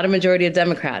 not a majority of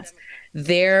Democrats.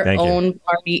 Their own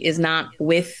party is not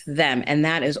with them. And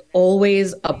that is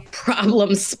always a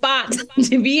problem spot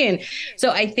to be in.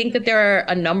 So I think that there are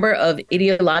a number of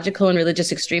ideological and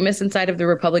religious extremists inside of the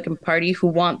Republican Party who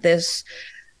want this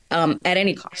at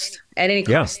any cost.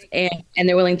 And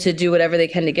they're willing to do whatever they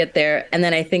can to get there. And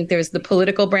then I think there's the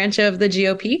political branch of the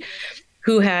GOP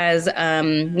who has,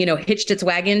 hitched its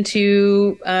wagon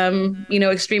to,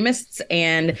 extremists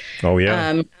and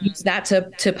use that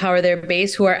to power their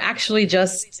base, who are actually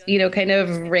just, kind of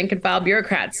rank and file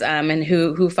bureaucrats, and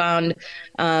who found,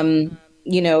 certainly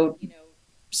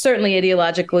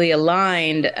ideologically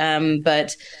aligned,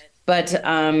 but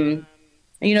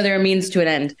there are means to an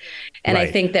end. And I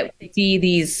think that we see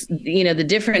these, the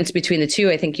difference between the two.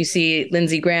 I think you see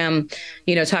Lindsey Graham,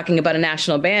 talking about a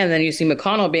national ban, and then you see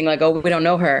McConnell being like, oh, we don't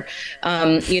know her.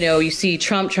 You see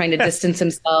Trump trying to distance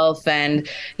himself, and,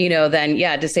 then,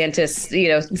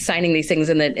 DeSantis, signing these things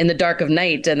in the dark of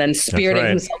night and then spiriting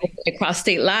himself across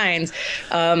state lines.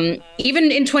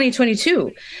 Even in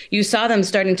 2022, you saw them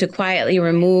starting to quietly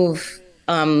remove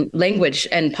language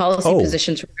and policy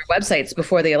positions from their websites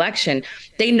before the election.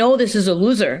 They know this is a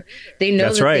loser. They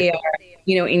know they are,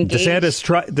 engaged.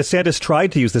 DeSantis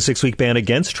tried to use the 6-week ban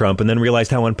against Trump and then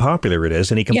realized how unpopular it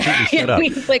is, and he completely shut up.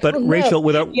 But Rachel,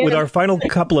 with our final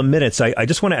couple of minutes, I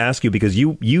just want to ask you, because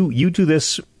you do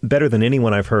this better than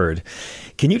anyone I've heard.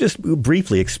 Can you just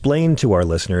briefly explain to our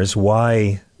listeners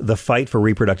why the fight for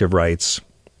reproductive rights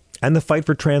and the fight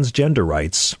for transgender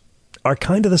rights are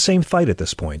kind of the same fight at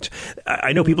this point?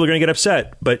 I know people are going to get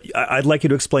upset, but I'd like you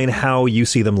to explain how you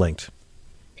see them linked.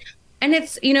 And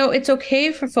it's, it's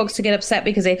okay for folks to get upset,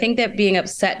 because I think that being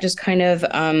upset just kind of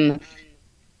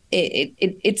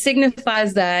it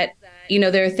signifies that, you know,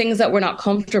 there are things that we're not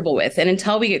comfortable with. And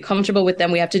until we get comfortable with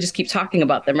them, we have to just keep talking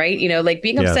about them, right? You know, like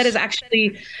being upset is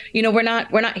actually, you know, we're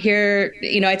not here,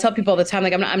 you know, I tell people all the time,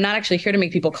 like, I'm not actually here to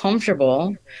make people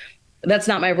comfortable. That's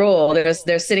not my role.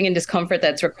 There's sitting in discomfort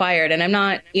that's required. And I'm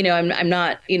not, you know, I'm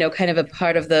not, you know, kind of a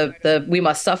part of the we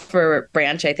must suffer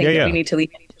branch. I think that we need to lead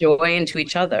joy into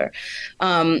each other.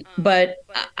 But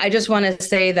I just want to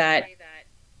say that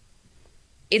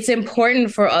it's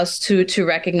important for us to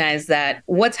recognize that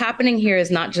what's happening here is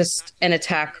not just an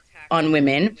attack on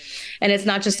women, and it's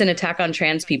not just an attack on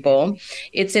trans people.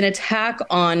 It's an attack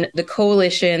on the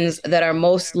coalitions that are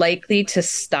most likely to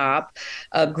stop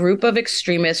a group of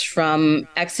extremists from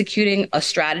executing a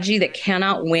strategy that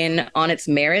cannot win on its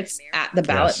merits at the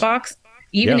ballot box,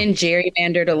 even in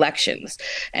gerrymandered elections.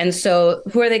 And so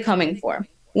who are they coming for?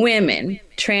 Women,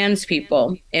 trans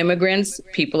people, immigrants,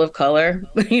 people of color,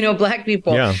 you know, Black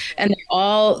people. And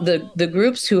all the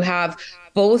groups who have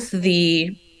both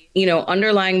the, you know,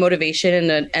 underlying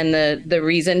motivation and the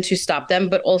reason to stop them,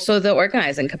 but also the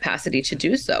organizing capacity to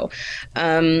do so.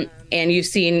 And you've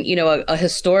seen, you know, a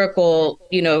historical,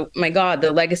 you know, my God,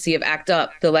 the legacy of ACT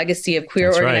UP, the legacy of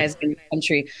queer organizing in the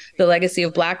country, the legacy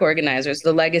of Black organizers,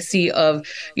 the legacy of,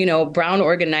 you know, brown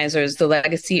organizers, the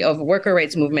legacy of worker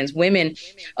rights movements, women.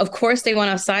 Of course, they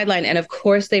want us sidelined, and of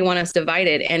course, they want us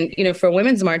divided. And, you know, for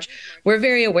Women's March, we're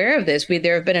very aware of this.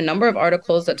 There have been a number of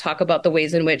articles that talk about the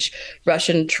ways in which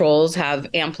Russian trolls have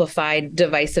amplified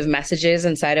divisive messages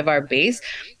inside of our base.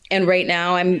 And right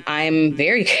now, I'm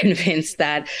very convinced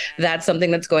that that's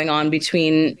something that's going on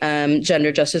between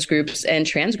gender justice groups and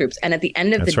trans groups. And at the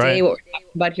end of the day, what we're talking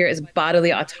about here is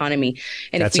bodily autonomy.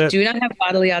 And if we do not have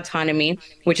bodily autonomy,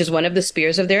 which is one of the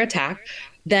spears of their attack,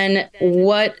 then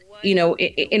what, you know,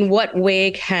 in what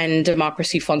way can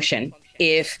democracy function?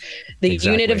 If the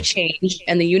unit of change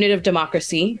and the unit of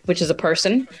democracy, which is a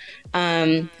person,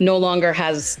 no longer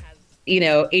has, you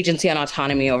know, agency and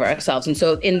autonomy over ourselves. And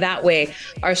so in that way,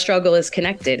 our struggle is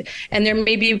connected. And there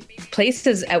may be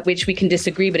places at which we can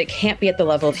disagree, but it can't be at the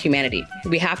level of humanity.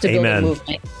 We have to build a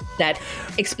movement that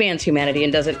expands humanity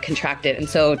and doesn't contract it. And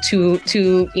so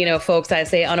to you know, folks, I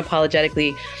say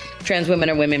unapologetically, trans women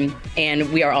are women,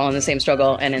 and we are all in the same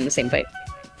struggle and in the same fight.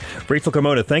 Rachel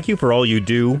Carmona, thank you for all you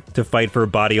do to fight for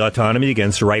body autonomy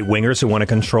against right-wingers who want to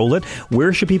control it.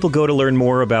 Where should people go to learn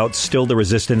more about Still the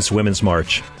Resistance Women's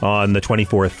March on the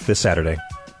 24th, this Saturday?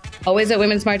 Always at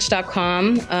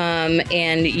womensmarch.com.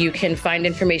 And you can find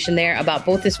information there about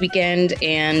both this weekend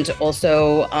and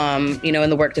also, you know,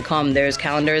 in the work to come. There's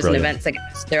calendars and events that get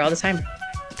there all the time.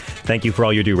 Thank you for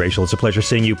all you do, Rachel. It's a pleasure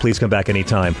seeing you. Please come back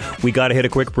anytime. We got to hit a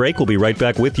quick break. We'll be right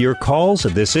back with your calls.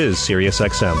 This is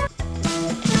SiriusXM.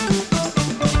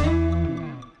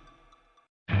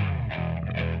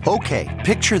 Okay,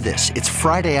 picture this. It's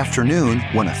Friday afternoon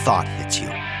when a thought hits you.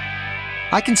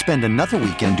 I can spend another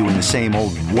weekend doing the same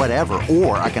old whatever,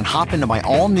 or I can hop into my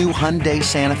all-new Hyundai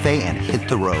Santa Fe and hit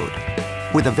the road.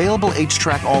 With available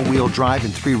H-Track all-wheel drive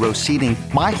and 3-row seating,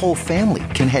 my whole family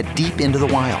can head deep into the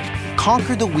wild.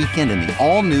 Conquer the weekend in the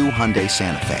all-new Hyundai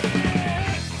Santa Fe.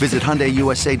 Visit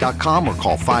HyundaiUSA.com or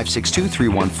call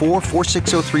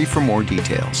 562-314-4603 for more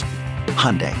details.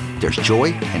 Hyundai, there's joy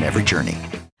in every journey.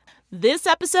 This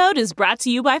episode is brought to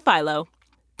you by Philo.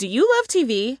 Do you love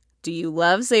TV? Do you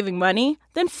love saving money?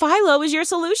 Then Philo is your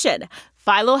solution.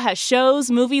 Philo has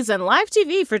shows, movies, and live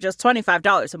TV for just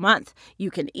 $25 a month. You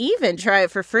can even try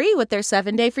it for free with their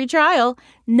 7-day free trial.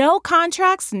 No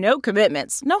contracts, no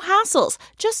commitments, no hassles.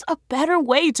 Just a better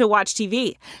way to watch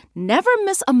TV. Never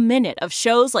miss a minute of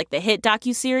shows like the hit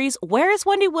docuseries Where is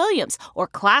Wendy Williams? Or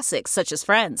classics such as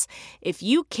Friends. If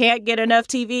you can't get enough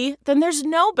TV, then there's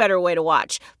no better way to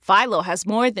watch. Philo has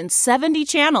more than 70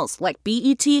 channels like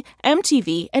BET,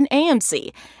 MTV, and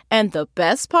AMC. And the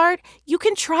best part? You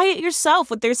can try it yourself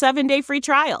with their 7-day free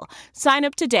trial. Sign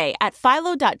up today at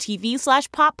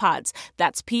philo.tv/poppods.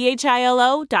 That's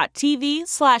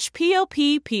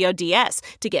philo.tv/POPPODS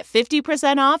to get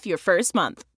 50% off your first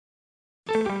month.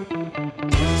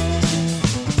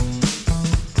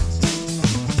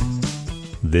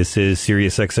 This is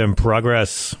SiriusXM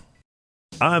Progress.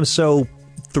 I'm so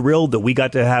thrilled that we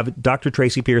got to have Dr.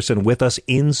 Tracy Pearson with us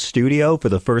in studio for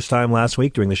the first time last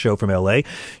week during the show from LA.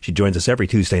 She joins us every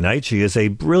Tuesday night. She is a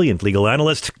brilliant legal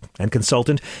analyst and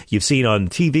consultant you've seen on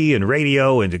TV and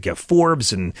radio and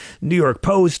Forbes and New York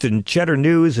Post and Cheddar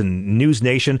News and News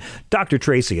Nation. Dr.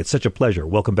 Tracy, it's such a pleasure.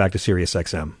 Welcome back to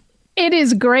SiriusXM. It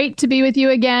is great to be with you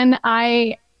again.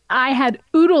 I had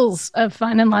oodles of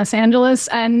fun in Los Angeles,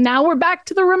 and now we're back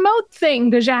to the remote thing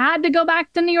because you had to go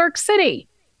back to New York City.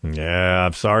 Yeah,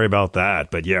 I'm sorry about that,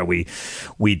 but yeah, we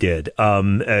did.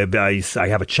 I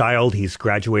have a child. He's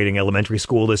graduating elementary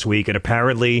school this week, and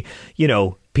apparently,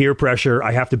 peer pressure.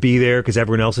 I have to be there because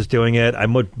everyone else is doing it. I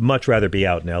would much rather be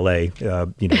out in L.A.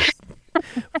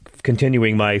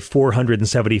 Continuing my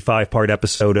 475-part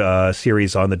episode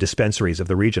series on the dispensaries of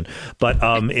the region. But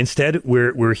instead,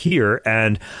 we're here,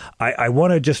 and I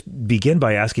want to just begin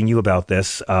by asking you about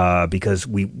this because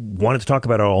we wanted to talk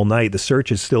about it all night. The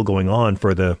search is still going on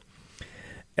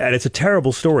and it's a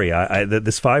terrible story.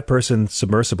 This 5-person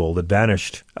submersible that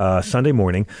vanished Sunday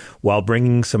morning while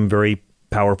bringing some very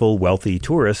powerful, wealthy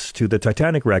tourists to the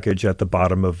Titanic wreckage at the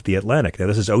bottom of the Atlantic. Now,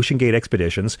 this is OceanGate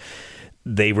Expeditions.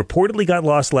 They reportedly got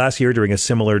lost last year during a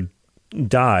similar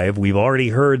dive. We've already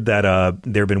heard that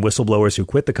there have been whistleblowers who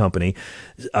quit the company.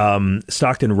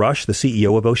 Stockton Rush, the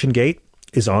CEO of OceanGate,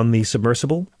 is on the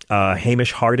submersible.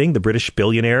 Hamish Harding, the British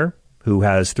billionaire who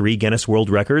has 3 Guinness World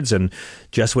Records and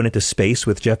just went into space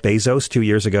with Jeff Bezos 2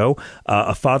 years ago.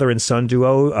 A father and son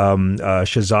duo,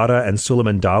 Shahzada and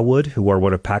Suleiman Dawood, who are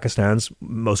one of Pakistan's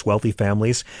most wealthy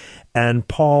families. And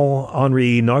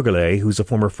Paul-Henri Nargeolet, who's a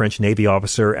former French Navy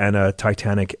officer and a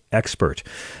Titanic expert.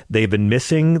 They've been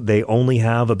missing. They only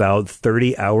have about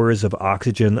 30 hours of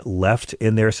oxygen left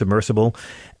in their submersible,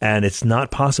 and it's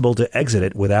not possible to exit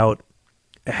it without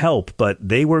help. But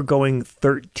they were going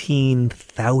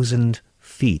 13,000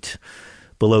 feet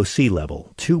below sea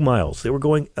level, 2 miles. They were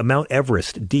going Mount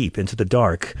Everest deep into the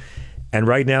dark. And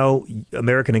right now,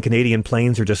 American and Canadian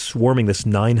planes are just swarming this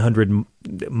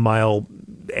 900-mile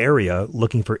area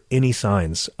looking for any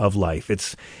signs of life.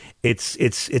 It's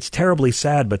terribly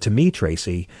sad. But to me,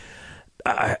 Tracy,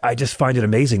 I just find it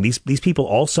amazing. These people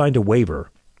all signed a waiver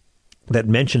that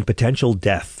mentioned potential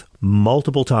death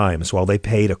multiple times while they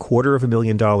paid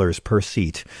 $250,000 per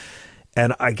seat.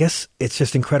 And I guess it's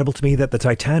just incredible to me that the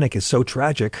Titanic is so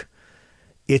tragic.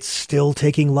 It's still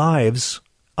taking lives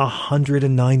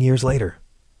 109 years later.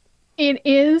 It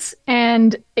is.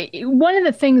 And one of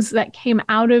the things that came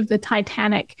out of the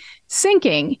Titanic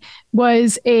sinking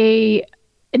was an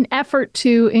effort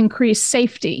to increase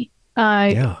safety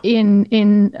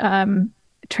in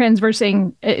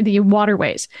transversing the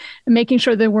waterways, and making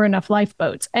sure there were enough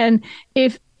lifeboats. And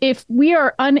if we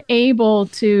are unable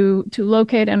to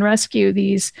locate and rescue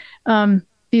these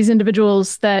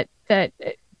individuals that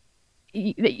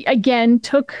again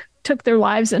took their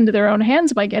lives into their own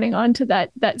hands by getting onto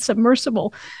that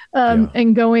submersible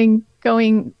and going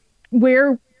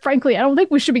where, frankly, I don't think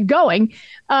we should be going.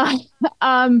 I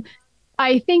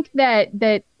think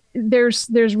that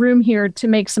there's room here to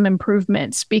make some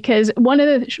improvements, because one of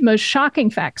the most shocking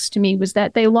facts to me was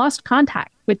that they lost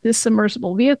contact with this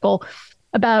submersible vehicle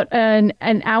about an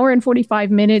hour and 45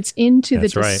 minutes into the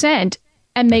descent,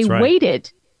 and they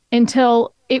waited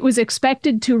until it was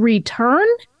expected to return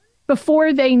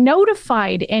before they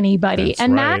notified anybody.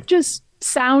 That just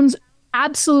sounds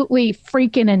absolutely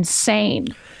freaking insane.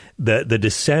 The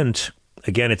descent,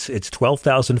 again, it's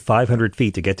 12,500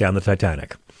 feet to get down the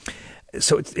Titanic.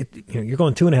 So you're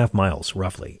going 2.5 miles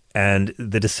roughly, and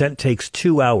the descent takes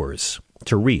 2 hours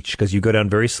to reach because you go down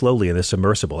very slowly in the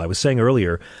submersible. I was saying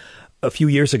earlier, a few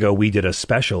years ago, we did a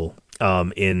special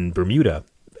in Bermuda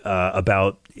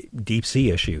about deep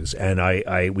sea issues, and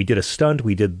we did a stunt.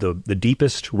 We did the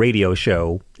deepest radio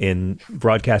show in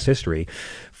broadcast history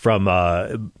from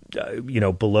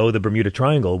below the Bermuda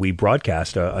Triangle. We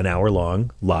broadcast an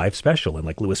hour-long live special, and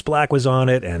like Lewis Black was on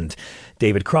it, and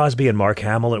David Crosby and Mark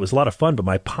Hamill. It was a lot of fun, but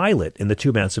my pilot in the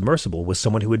 2-man submersible was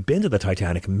someone who had been to the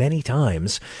Titanic many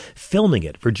times, filming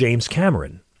it for James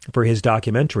Cameron for his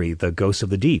documentary, The Ghosts of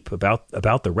the Deep, about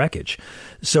the wreckage.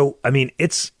 So, I mean,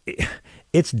 it's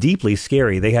deeply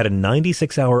scary. They had a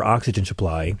 96-hour oxygen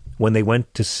supply when they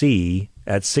went to sea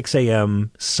at 6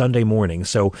 a.m. Sunday morning.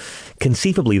 So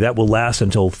conceivably that will last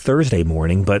until Thursday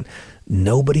morning, but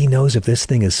nobody knows if this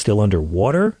thing is still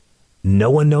underwater. No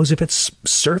one knows if it's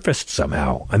surfaced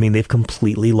somehow. I mean, they've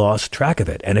completely lost track of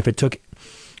it. And if it took,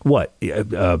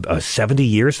 70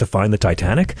 years to find the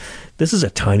Titanic, this is a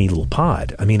tiny little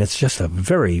pod. I mean, it's just a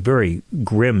very, very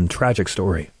grim, tragic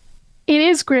story. It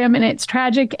is grim and it's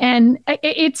tragic, and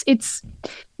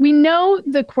we know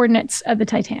the coordinates of the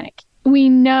Titanic. We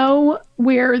know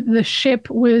where the ship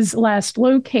was last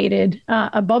located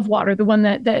above water, the one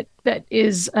that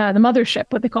is the mothership,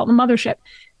 what they call the mothership.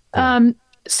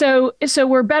 So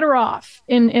we're better off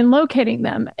in locating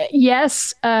them.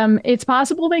 Yes, it's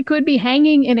possible they could be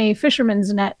hanging in a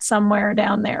fisherman's net somewhere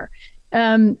down there.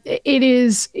 It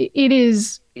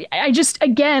is.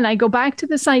 I go back to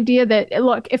this idea that,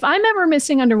 look, if I'm ever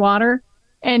missing underwater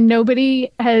and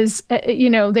nobody has,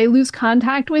 they lose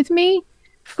contact with me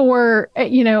for,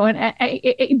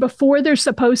 before they're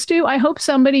supposed to. I hope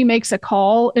somebody makes a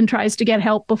call and tries to get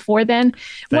help before then.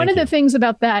 One of the things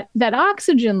about that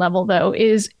oxygen level, though,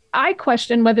 is I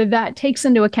question whether that takes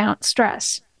into account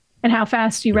stress and how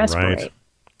fast you respirate. Right.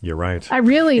 You're right.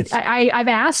 I've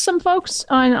asked some folks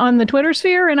on the Twitter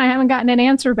sphere, and I haven't gotten an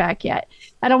answer back yet.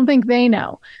 I don't think they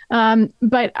know.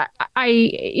 But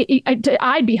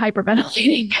I'd be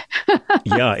hyperventilating.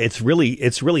 Yeah, it's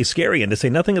really scary. And to say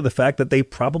nothing of the fact that they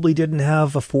probably didn't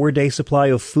have a 4-day supply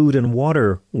of food and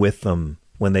water with them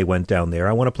when they went down there.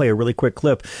 I want to play a really quick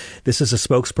clip. This is a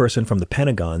spokesperson from the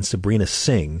Pentagon, Sabrina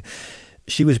Singh.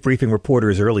 She was briefing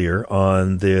reporters earlier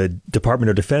on the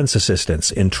Department of Defense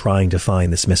assistance in trying to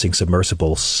find this missing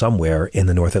submersible somewhere in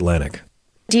the North Atlantic.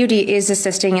 DoD is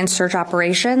assisting in search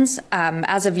operations.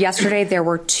 As of yesterday, there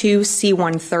were 2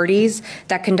 C-130s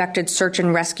that conducted search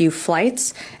and rescue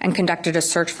flights and conducted a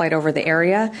search flight over the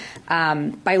area.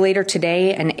 By later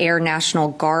today, an Air National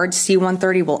Guard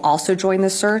C-130 will also join the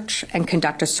search and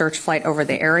conduct a search flight over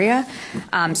the area.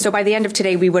 So by the end of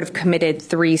today, we would have committed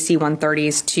 3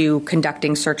 C-130s to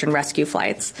conducting search and rescue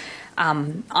flights.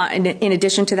 In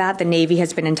addition to that, the Navy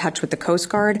has been in touch with the Coast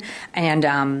Guard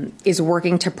and is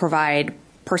working to provide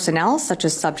personnel, such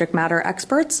as subject matter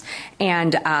experts,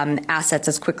 and assets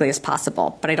as quickly as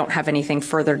possible. But I don't have anything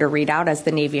further to read out as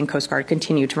the Navy and Coast Guard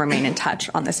continue to remain in touch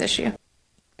on this issue.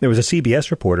 There was a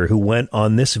CBS reporter who went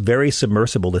on this very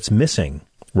submersible that's missing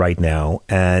right now,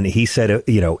 and he said,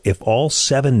 if all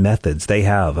 7 methods they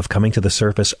have of coming to the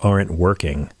surface aren't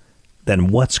working, then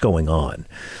what's going on?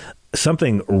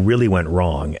 Something really went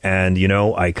wrong, and,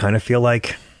 I kind of feel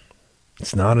like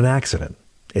it's not an accident.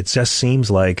 It just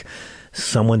seems like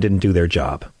someone didn't do their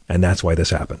job, and that's why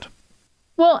this happened.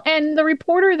 Well, and the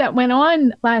reporter that went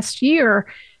on last year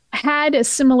had a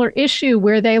similar issue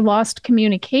where they lost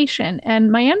communication, and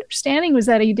my understanding was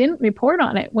that he didn't report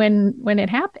on it when it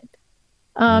happened.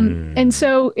 And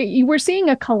so you were seeing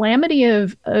a calamity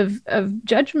of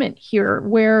judgment here,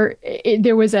 where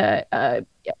there was an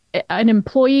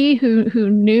employee who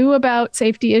knew about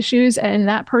safety issues, and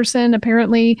that person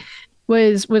apparently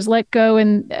was let go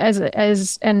and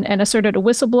asserted a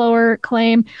whistleblower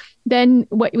claim. Then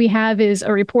what we have is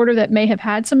a reporter that may have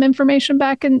had some information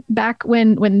back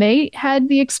when they had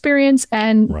the experience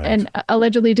and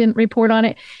allegedly didn't report on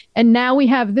it. And now we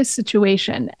have this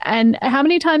situation. And how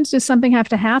many times does something have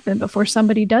to happen before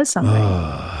somebody does something?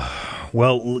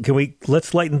 Well,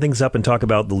 let's lighten things up and talk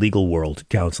about the legal world,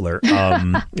 Counselor,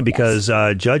 because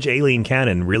Judge Aileen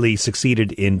Cannon really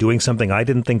succeeded in doing something I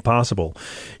didn't think possible.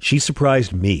 She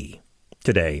surprised me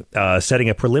today, setting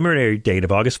a preliminary date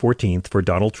of August 14th for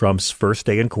Donald Trump's first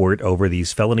day in court over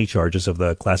these felony charges of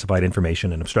the classified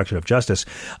information and obstruction of justice.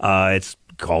 It's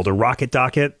called a rocket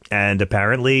docket, and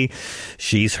apparently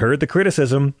she's heard the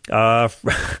criticism of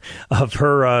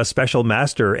her special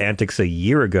master antics a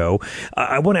year ago.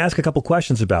 I want to ask a couple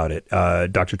questions about it,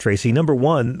 Dr. Tracy. Number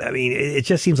one, I mean, it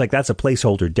just seems like that's a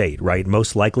placeholder date, right?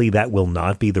 Most likely that will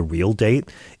not be the real date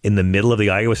in the middle of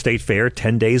the Iowa State Fair,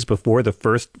 10 days before the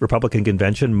first Republican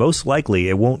convention. Most likely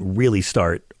it won't really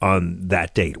start on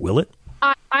that date, will it?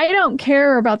 I don't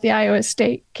care about the Iowa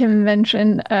State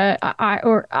Convention,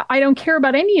 I don't care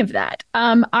about any of that.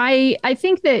 I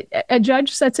think that a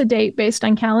judge sets a date based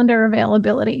on calendar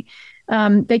availability.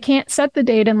 They can't set the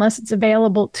date unless it's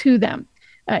available to them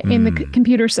in the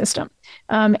computer system.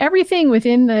 Everything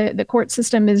within the court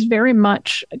system is very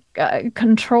much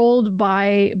controlled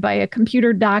by a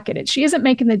computer docket. She isn't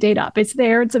making the date up. It's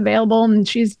there, it's available, and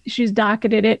she's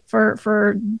docketed it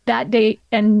for that date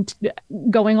and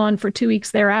going on for 2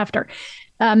 weeks thereafter.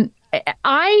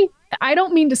 I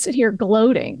don't mean to sit here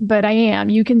gloating, but I am.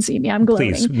 You can see me. I'm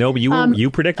gloating. Please. No, you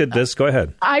predicted this. Go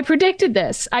ahead. I predicted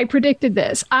this.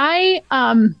 I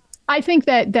think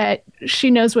that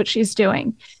she knows what she's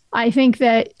doing. I think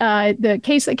that the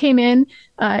case that came in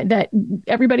that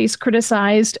everybody's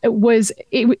criticized was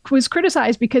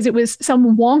criticized because it was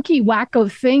some wonky, wacko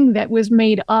thing that was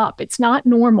made up. It's not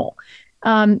normal.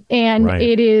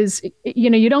 It is,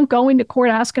 you don't go into court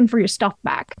asking for your stuff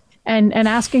back. And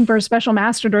asking for a special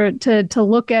master to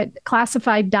look at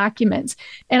classified documents.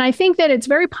 And I think that it's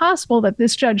very possible that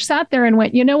this judge sat there and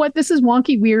went, you know what, this is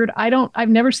wonky, weird. I've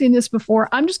never seen this before.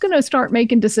 I'm just going to start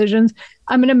making decisions.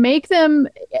 I'm going to make them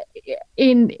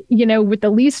with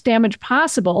the least damage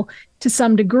possible to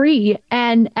some degree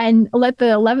and let the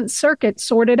 11th Circuit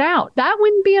sort it out. That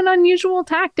wouldn't be an unusual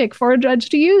tactic for a judge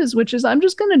to use, which is I'm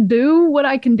just going to do what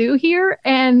I can do here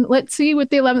and let's see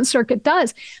what the 11th Circuit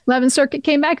does. 11th Circuit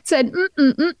came back and said,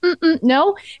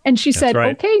 no. And she said,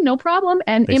 okay, no problem,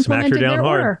 and implemented their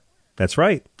order. That's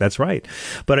right. That's right.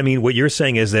 But I mean, what you're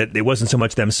saying is that it wasn't so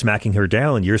much them smacking her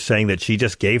down. You're saying that she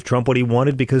just gave Trump what he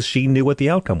wanted because she knew what the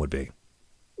outcome would be.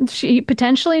 She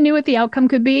potentially knew what the outcome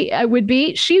would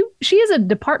be. She is a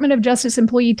Department of Justice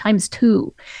employee times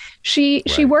 2.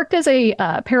 She worked as a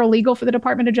paralegal for the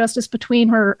Department of Justice between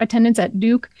her attendance at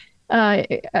Duke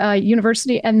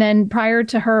University and then prior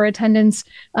to her attendance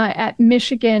at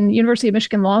University of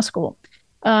Michigan Law School.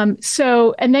 And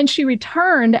then she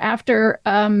returned after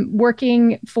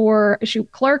she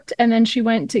clerked, and then she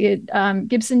went to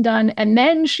Gibson Dunn, and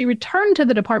then she returned to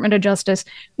the Department of Justice,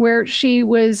 where she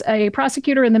was a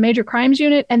prosecutor in the Major Crimes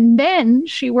Unit, and then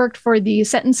she worked for the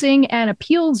Sentencing and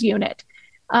Appeals Unit.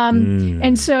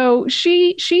 And so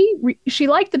she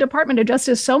liked the Department of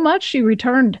Justice so much, she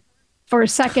returned for a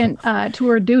second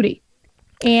tour of duty.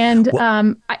 And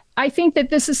I think that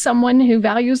this is someone who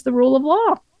values the rule of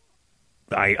law.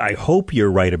 I hope you're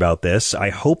right about this. I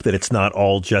hope that it's not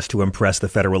all just to impress the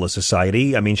Federalist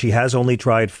Society. I mean, she has only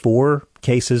tried 4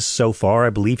 cases so far. I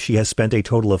believe she has spent a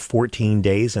total of 14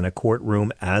 days in a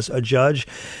courtroom as a judge.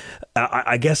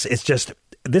 I guess it's just,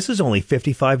 this is only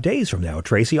 55 days from now,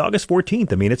 Tracy, August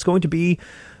 14th. I mean, it's going to be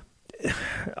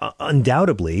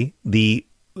undoubtedly the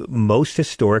most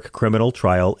historic criminal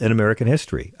trial in American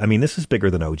history. I mean, this is bigger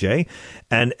than OJ.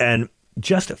 And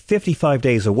just 55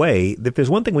 days away, if there's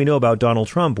one thing we know about Donald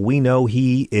Trump, we know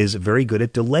he is very good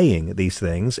at delaying these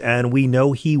things, and we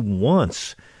know he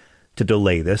wants to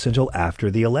delay this until after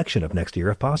the election of next year,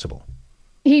 if possible.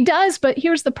 He does, but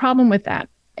here's the problem with that.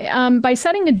 By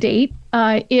setting a date,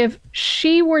 if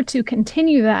she were to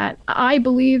continue that, I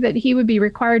believe that he would be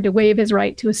required to waive his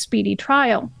right to a speedy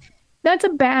trial. That's a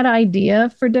bad idea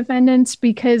for defendants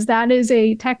because that is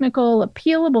a technical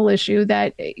appealable issue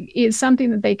that is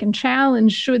something that they can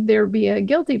challenge should there be a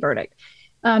guilty verdict.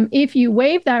 If you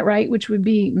waive that right, which would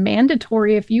be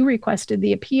mandatory if you requested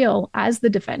the appeal as the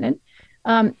defendant,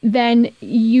 then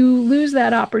you lose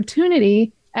that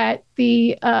opportunity at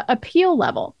the appeal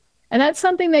level. And that's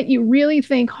something that you really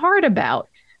think hard about.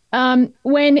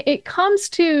 When it comes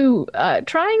to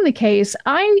trying the case,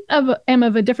 I am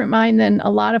of a different mind than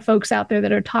a lot of folks out there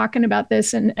that are talking about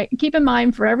this. And keep in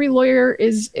mind, for every lawyer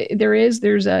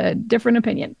there's a different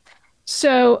opinion.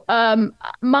 So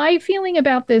my feeling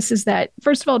about this is that,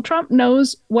 first of all, Trump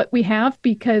knows what we have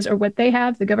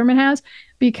the government has,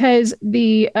 because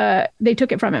they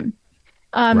took it from him.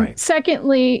 Right.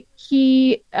 Secondly,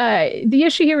 the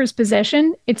issue here is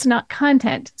possession. It's not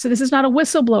content. So this is not a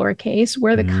whistleblower case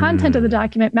where the content of the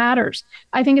document matters.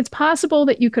 I think it's possible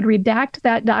that you could redact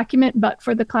that document, but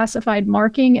for the classified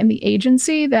marking and the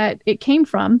agency that it came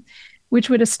from, which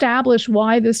would establish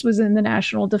why this was in the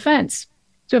national defense.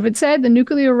 So if it said the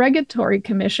Nuclear Regulatory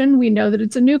Commission, we know that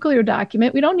it's a nuclear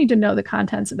document. We don't need to know the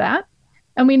contents of that.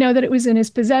 And we know that it was in his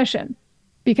possession,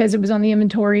 because it was on the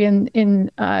inventory in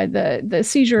the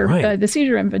seizure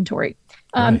inventory.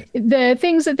 The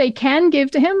things that they can give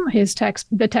to him,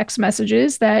 the text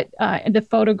messages, the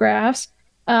photographs,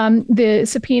 the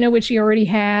subpoena, which he already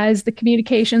has, the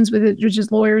communications which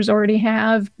his lawyers already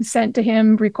have sent to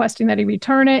him requesting that he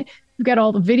return it. We've got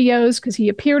all the videos because he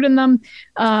appeared in them.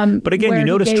 But again, you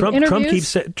notice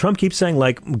Trump keeps saying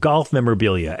like golf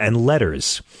memorabilia and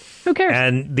letters. Who cares?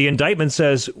 And the indictment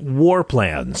says war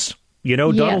plans. You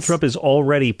know, Donald Trump is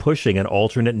already pushing an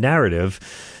alternate narrative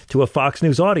to a Fox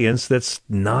News audience that's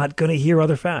not going to hear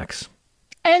other facts.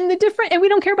 And we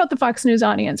don't care about the Fox News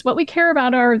audience. What we care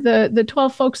about are the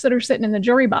 12 folks that are sitting in the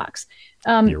jury box.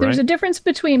 There's a difference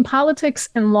between politics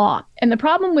and law. And the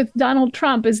problem with Donald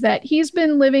Trump is that he's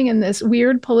been living in this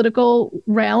weird political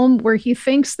realm where he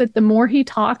thinks that the more he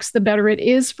talks, the better it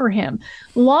is for him.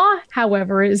 Law,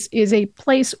 however, is a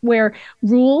place where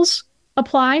rules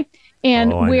apply.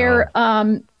 And where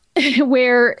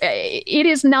it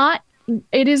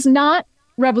is not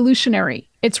revolutionary,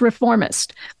 it's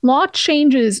reformist. Law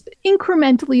changes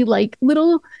incrementally like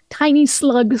little tiny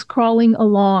slugs crawling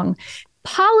along.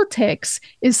 Politics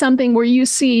is something where you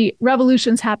see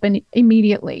revolutions happen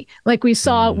immediately, like we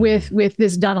saw with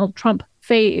this Donald Trump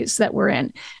phase that we're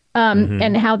in,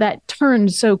 and how that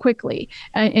turned so quickly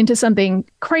into something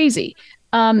crazy.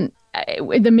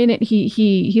 The minute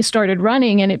he started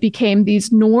running and it became these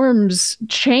norms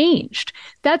changed.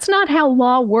 That's not how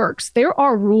law works. There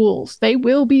are rules. They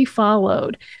will be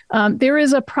followed. There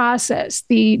is a process.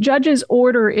 The judge's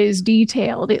order is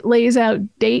detailed. It lays out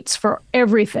dates for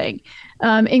everything,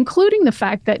 including the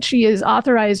fact that she is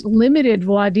authorized limited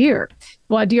voir dire.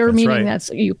 Voir dire meaning that's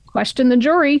you question the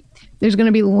jury. There's going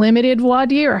to be limited voir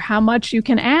dire, how much you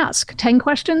can ask. 10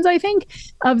 questions, I think,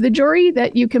 of the jury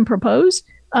that you can propose.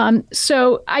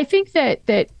 So I think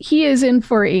that he is in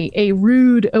for a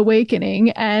rude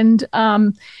awakening. And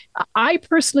I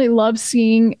personally love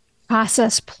seeing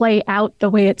process play out the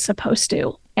way it's supposed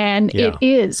to. And it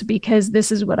is, because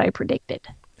this is what I predicted.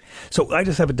 So I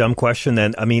just have a dumb question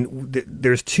then. I mean,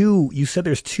 you said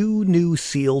there's two new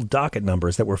sealed docket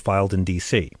numbers that were filed in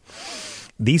D.C.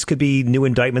 These could be new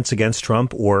indictments against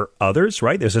Trump or others,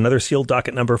 right? There's another sealed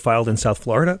docket number filed in South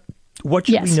Florida. What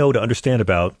should we know to understand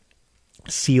about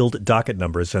sealed docket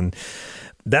numbers? And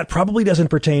that probably doesn't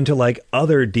pertain to like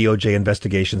other DOJ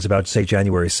investigations about, say,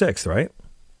 January 6th, right?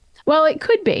 Well, it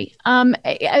could be.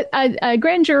 A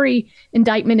grand jury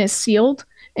indictment is sealed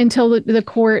until the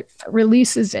court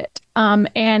releases it.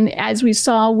 And as we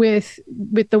saw with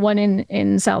the one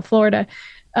in South Florida,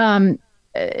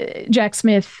 Jack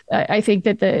Smith, I think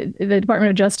that the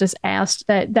Department of Justice asked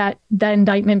that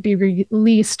indictment be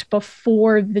released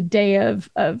before the day of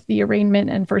the arraignment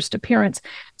and first appearance.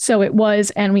 So it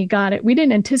was, and we got it. We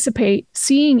didn't anticipate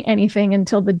seeing anything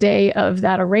until the day of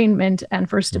that arraignment and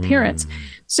first appearance.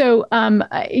 So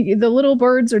the little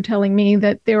birds are telling me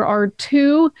that there are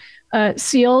two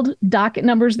sealed docket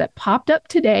numbers that popped up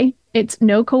today. It's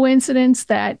no coincidence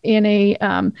that in a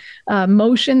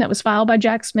motion that was filed by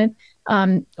Jack Smith,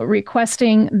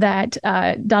 requesting that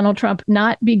Donald Trump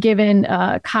not be given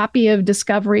a copy of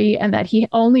discovery and that he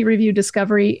only review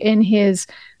discovery in his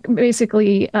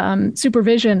basically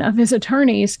supervision of his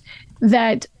attorneys,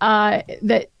 that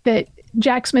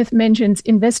Jack Smith mentions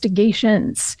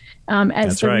investigations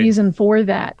as the reason for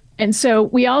that. And so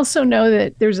we also know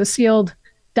that there's a sealed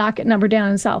docket number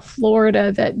down in South Florida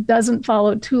that doesn't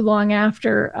follow too long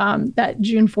after that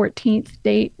June 14th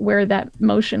date where that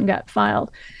motion got filed.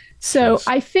 So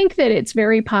I think that it's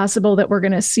very possible that we're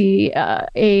going to see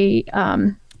a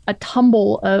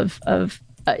tumble of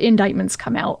indictments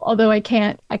come out. Although I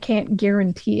can't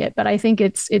guarantee it, but I think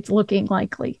it's looking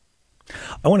likely.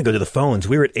 I want to go to the phones.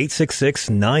 We're at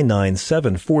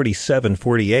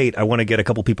 866-997-4748. I want to get a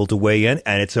couple people to weigh in,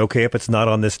 and it's okay if it's not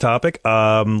on this topic.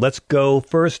 Let's go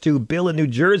first to Bill in New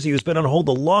Jersey, who's been on hold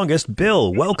the longest.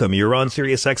 Bill, welcome. You're on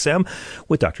Sirius XM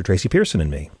with Dr. Tracy Pearson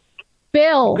and me.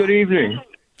 Bill. Good evening.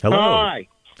 Hello. Hi.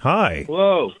 Hi.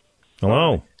 Hello.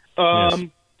 Hello.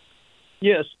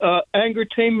 Yes.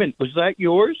 Angertainment, was that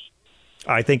yours?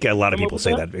 I think a lot of people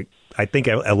say that. I think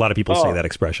a lot of people say that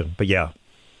expression, but yeah.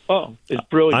 Oh, it's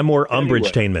brilliant. I'm more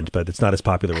umbrage-tainment, but it's not as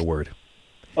popular a word.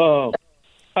 Oh,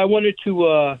 I wanted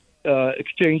to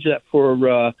exchange that for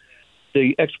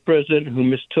the ex-president who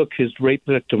mistook his rape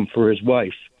victim for his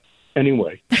wife.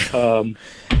 Anyway.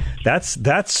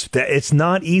 It's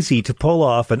not easy to pull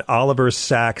off an Oliver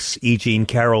Sacks, E. Jean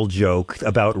Carroll joke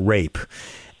about rape.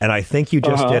 And I think you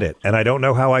just did it. And I don't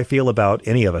know how I feel about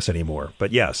any of us anymore.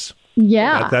 But yes.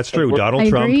 Yeah. That's true. Donald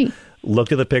Trump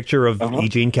looked at the picture of E.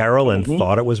 Jean Carroll and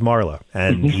thought it was Marla.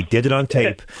 And he did it on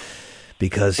tape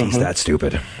because he's that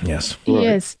stupid. Yes. He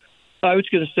is. I was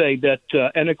going to say that,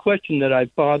 and a question that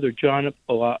I've bothered John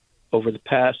a lot over the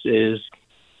past is,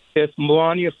 if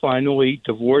Melania finally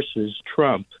divorces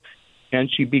Trump, can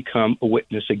she become a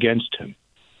witness against him?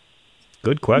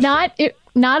 Good question.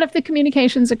 Not if the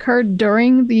communications occurred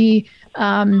during the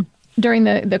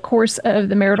course of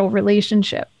the marital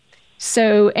relationship.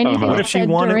 So anything what if she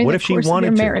wanted? What if she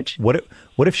wanted to? Marriage. What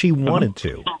if she wanted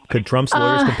to? Could Trump's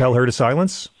lawyers compel her to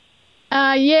silence?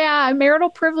 Yeah, marital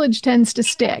privilege tends to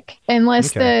stick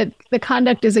unless the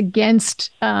conduct is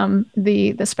against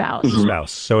the spouse.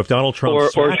 Spouse. So if Donald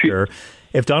Trump smacked her.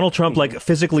 If Donald Trump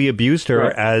physically abused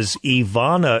her as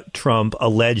Ivana Trump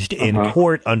alleged in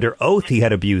court under oath he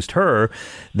had abused her,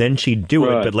 then she'd do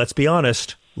it. But let's be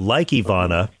honest, like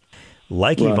Ivana,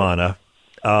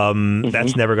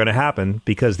 that's never going to happen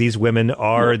because these women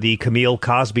are the Camille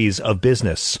Cosbys of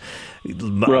business.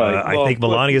 I think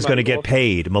Melania is going to get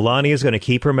paid. Melania is going to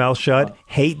keep her mouth shut,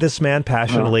 hate this man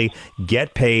passionately,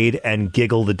 get paid, and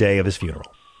giggle the day of his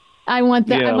funeral. I want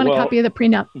that. I want a copy of the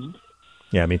prenup.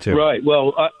 Yeah, me too. Right.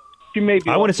 Well, she may be.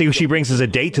 I want to see who she brings as a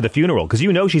date to the funeral because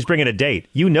she's bringing a date.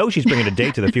 She's bringing a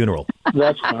date to the funeral.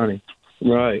 That's funny.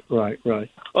 Right.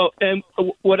 Oh, and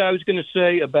what I was going to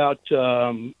say about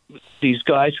these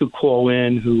guys who call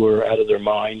in who are out of their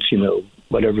minds,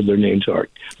 whatever their names are.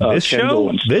 This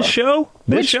show?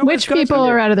 Which people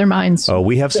are out of their minds? Oh,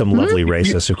 we have some lovely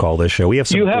racists who call this show. We have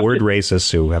some bored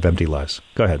racists who have empty lives.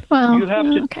 Go ahead. Well, you have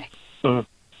to. Okay.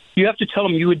 You have to tell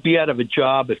them you would be out of a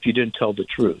job if you didn't tell the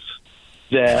truth.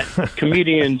 That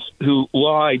comedians who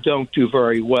lie don't do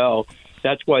very well.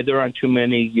 That's why there aren't too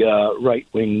many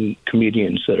right-wing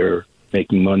comedians that are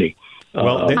making money.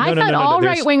 Well, I thought all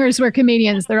right-wingers were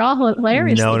comedians. They're all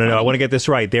hilarious. No. I want to get this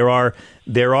right. There are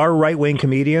right-wing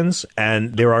comedians,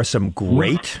 and there are some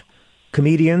great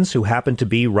comedians who happen to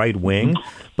be right-wing,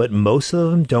 but most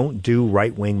of them don't do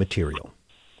right-wing material.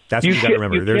 That's what you got to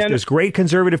remember. There's great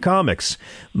conservative comics.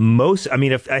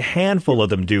 A handful of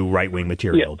them do right-wing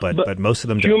material, but most of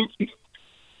them don't.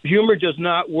 Humor does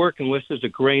not work unless there's a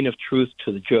grain of truth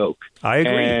to the joke. I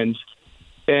agree.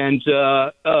 And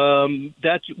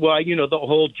that's why, the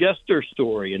whole Jester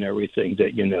story and everything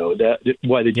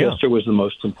why the Jester was the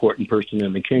most important person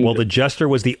in the kingdom. Well, the Jester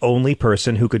was the only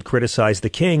person who could criticize the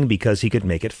king because he could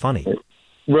make it funny.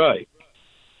 Right.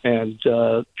 And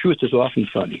truth is often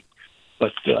funny.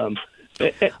 But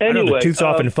anyway. The truth's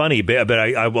often funny, but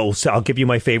I'll give you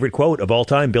my favorite quote of all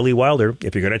time, Billy Wilder.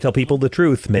 If you're going to tell people the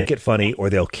truth, make it funny or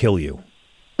they'll kill you.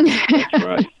 That's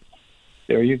right.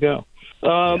 There you go.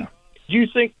 Do you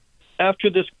think after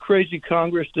this crazy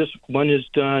Congress, this one is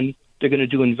done, they're going to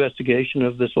do investigation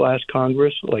of this last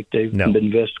Congress like they've been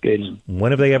investigating?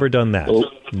 When have they ever done that? Oh,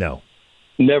 no.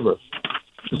 Never.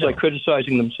 It's like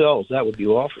criticizing themselves. That would be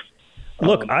awful.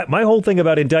 Look, my whole thing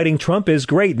about indicting Trump is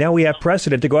great. Now we have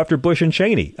precedent to go after Bush and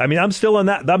Cheney. I mean, I'm still on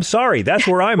that. I'm sorry. That's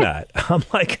where I'm at. I'm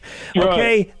like,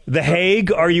 okay, The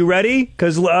Hague, are you ready?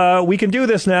 Because we can do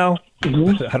this now.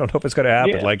 Mm-hmm. I don't know if it's going to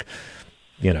happen.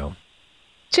 Yeah.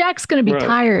 Jack's going to be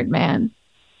tired, man.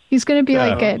 He's going to be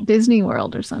like at Disney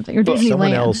World or something, or Disneyland.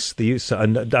 Someone else.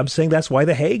 I'm saying that's why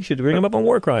The Hague should bring him up on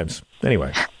war crimes.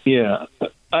 Anyway. Yeah,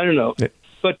 I don't know.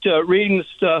 But reading the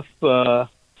stuff, about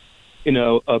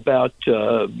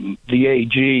the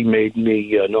AG made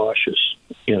me nauseous.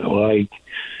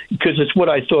 Because it's what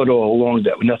I thought all along,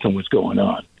 that nothing was going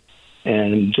on.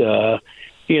 And,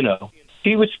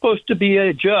 he was supposed to be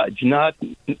a judge, not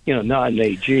an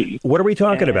AG. What are we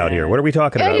talking about here? What are we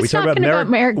talking about? Are we talking about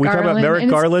Merrick Garland? We talking about Merrick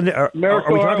Garland? Are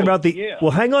we talking about the? Yeah.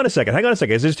 Well, hang on a second.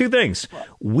 There's two things.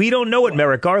 We don't know what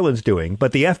Merrick Garland's doing,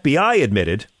 but the FBI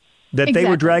admitted that they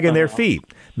were dragging their feet.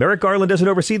 Merrick Garland doesn't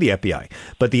oversee the FBI,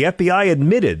 but the FBI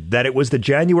admitted that it was the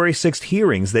January 6th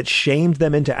hearings that shamed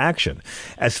them into action.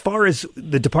 As far as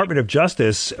the Department of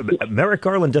Justice, Merrick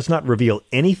Garland does not reveal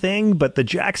anything, but the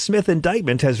Jack Smith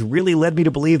indictment has really led me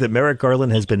to believe that Merrick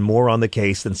Garland has been more on the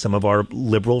case than some of our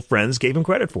liberal friends gave him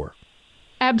credit for.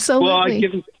 Absolutely. Well,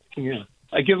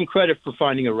 I give him credit for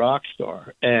finding a rock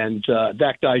star, and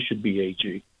that guy should be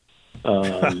AG.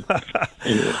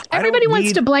 Everybody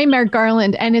wants to blame Merrick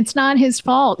Garland, and it's not his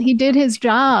fault. He did his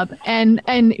job, and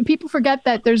people forget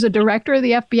that there's a director of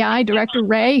the FBI, Director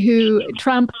Wray, who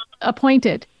Trump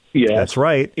appointed. Yeah, that's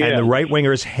right. Yeah. And the right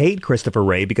wingers hate Christopher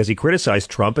Wray because he criticized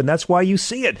Trump, and that's why you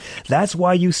see it. That's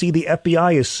why you see the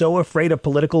FBI is so afraid of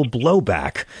political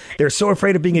blowback. They're so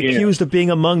afraid of being accused of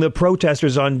being among the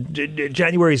protesters on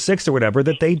January 6th or whatever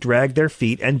that they dragged their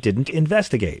feet and didn't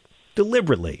investigate.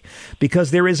 Deliberately,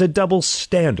 because there is a double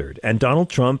standard, and Donald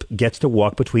Trump gets to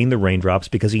walk between the raindrops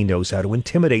because he knows how to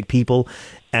intimidate people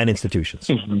and institutions.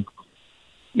 Mm-hmm.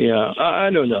 Yeah, I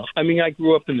don't know. I mean, I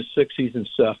grew up in the 60s and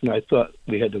stuff, and I thought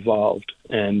we had evolved.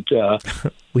 And I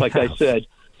said,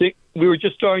 we were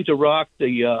just starting to rock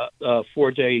the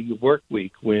 4-day work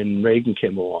week when Reagan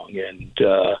came along, and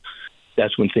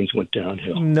that's when things went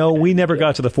downhill. No, we never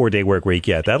got to the 4-day work week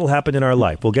yet. That'll happen in our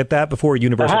life. We'll get that before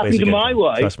universal basic income. It happened in my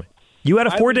life. Trust me. You had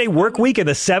a 4-day work week in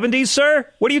the 70s, sir?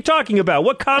 What are you talking about?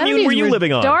 What commune were you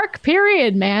living on? Dark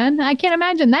period, man. I can't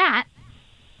imagine that.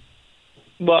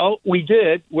 Well, we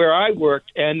did where I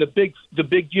worked, and the big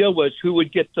deal was who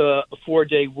would get the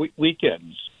 4-day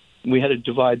weekends. We had to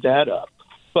divide that up.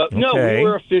 But no, we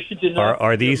were efficient enough.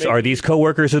 Are these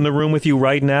coworkers in the room with you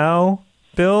right now,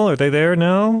 Bill? Are they there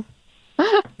now?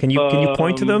 Can you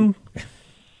point to them?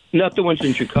 Not the ones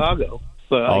in Chicago,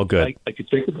 but all good. I could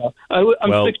think about.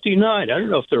 I'm 69. I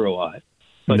don't know if they're alive.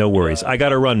 But, no worries. I got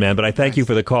to run, man, but I thank you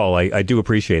for the call. I do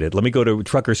appreciate it. Let me go to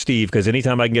Trucker Steve, because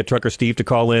anytime I can get Trucker Steve to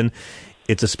call in,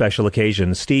 it's a special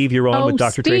occasion. Steve, you're on with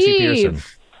Dr. Steve. Tracy Pearson.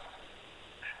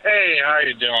 Hey, how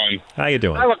you doing? How you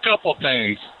doing? I have a couple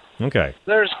things. Okay.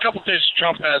 There's a couple things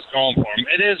Trump has going for him.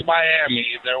 It is Miami.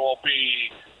 There will be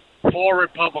 4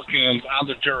 Republicans on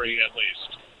the jury at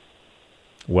least.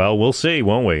 Well, we'll see,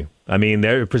 won't we? I mean,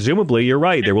 presumably, you're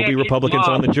right. There will be Republicans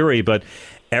on the jury, but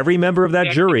every member of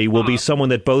that jury will be someone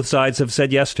that both sides have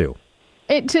said yes to.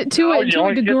 To a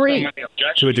degree.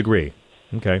 To a degree.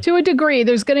 Okay. To a degree.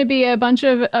 There's going to be a bunch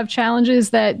of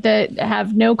challenges that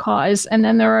have no cause, and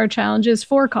then there are challenges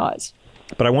for cause.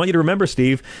 But I want you to remember,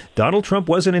 Steve, Donald Trump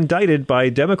wasn't indicted by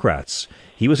Democrats.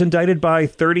 He was indicted by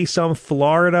 30-some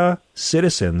Florida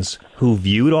citizens who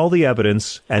viewed all the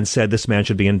evidence and said this man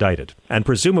should be indicted. And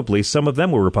presumably some of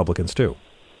them were Republicans, too.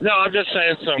 No, I'm just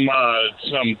saying some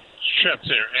trips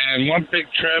here, and one big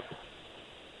trip,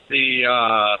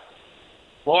 the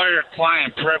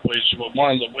lawyer-client privilege with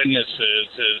one of the witnesses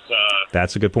is.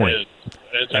 That's a good point. Is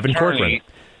Evan Corcoran.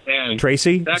 And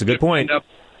Tracy, that's a good point.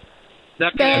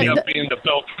 That could end up being the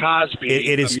Bill Cosby.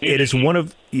 It is one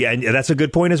of, and that's a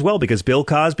good point as well, because Bill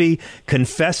Cosby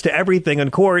confessed to everything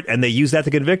in court, and they used that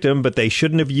to convict him, but they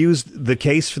shouldn't have used the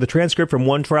case for the transcript from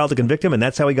one trial to convict him, and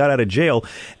that's how he got out of jail.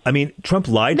 I mean, Trump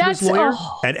lied to his lawyer,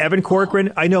 and Evan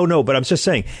Corcoran, I know, but I'm just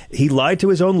saying, he lied to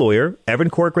his own lawyer.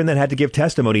 Evan Corcoran then had to give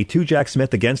testimony to Jack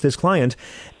Smith against his client,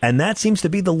 and that seems to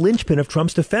be the linchpin of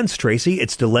Trump's defense, Tracy.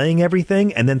 It's delaying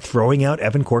everything and then throwing out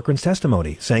Evan Corcoran's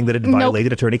testimony, saying that it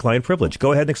violated attorney-client privilege.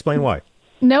 Go ahead and explain why.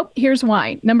 Nope. Here's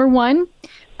why. Number one,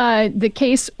 the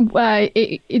case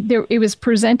it was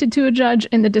presented to a judge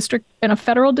in a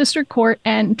federal district court,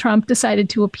 and Trump decided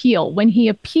to appeal. When he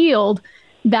appealed,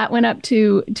 that went up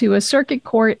to a circuit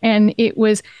court, and it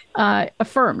was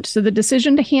affirmed. So the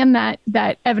decision to hand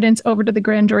that evidence over to the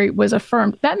grand jury was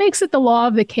affirmed. That makes it the law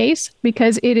of the case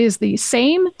because it is the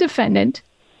same defendant,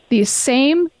 the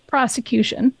same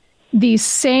prosecution, the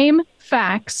same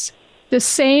facts, the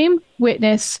same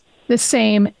witness, the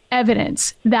same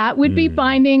evidence. That would be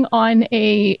binding on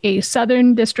a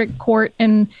Southern District Court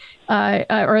and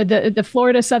or the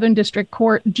Florida Southern District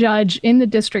Court judge in the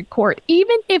district court.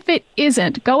 Even if it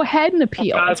isn't, go ahead and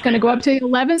appeal. It's going to go up to the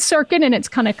 11th Circuit, and it's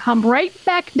going to come right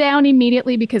back down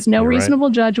immediately because no reasonable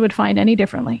judge would find any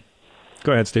differently.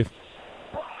 Go ahead, Steve.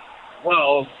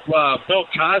 Well, Bill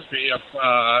Cosby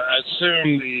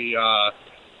assumed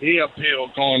he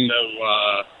appealed going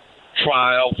to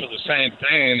trial for the same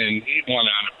thing, and he won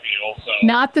on appeal. So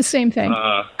not the same thing.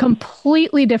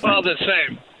 Completely different. Well, the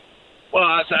same. Well,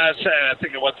 I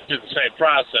think it went through the same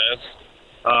process.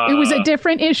 It was a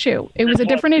different issue.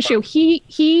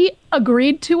 He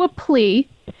agreed to a plea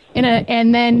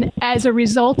and then as a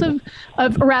result he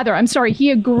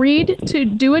agreed to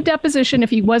do a deposition if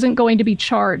he wasn't going to be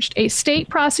charged. A state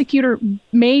prosecutor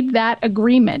made that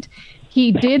agreement.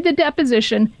 He did the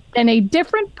deposition, and a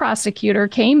different prosecutor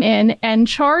came in and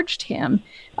charged him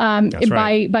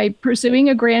by pursuing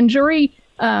a grand jury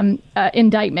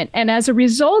indictment. And as a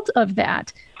result of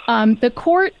that, the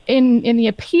court in the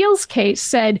appeals case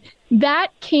said that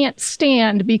can't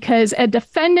stand because a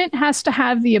defendant has to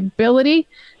have the ability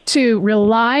to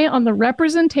rely on the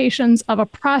representations of a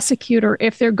prosecutor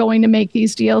if they're going to make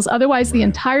these deals. Otherwise, the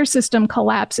entire system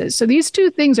collapses. So these two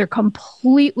things are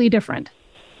completely different.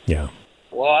 Yeah.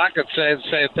 Well, I could say the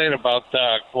same thing about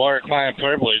lawyer-client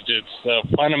privilege.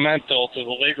 It's fundamental to the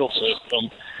legal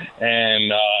system,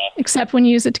 and except when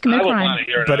you use it to commit crime.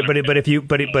 But if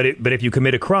you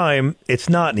commit a crime, it's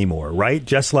not anymore, right?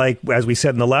 Just like as we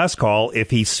said in the last call,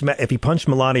 if he punched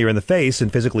Melania in the face and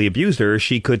physically abused her,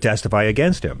 she could testify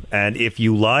against him. And if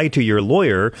you lie to your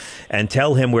lawyer and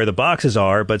tell him where the boxes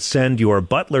are, but send your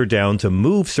butler down to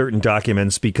move certain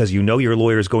documents because you know your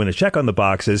lawyer is going to check on the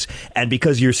boxes, and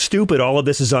because you're stupid, all of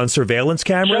this is on surveillance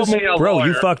cameras, bro,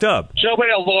 you fucked up. Show me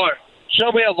a lawyer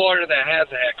that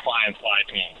hasn't had clients lie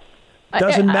to him.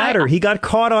 Doesn't matter. He got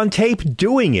caught on tape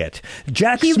doing it.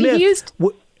 Jack Smith.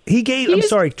 I'm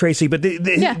sorry, Tracy, but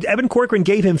Evan Corcoran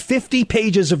gave him 50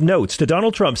 pages of notes to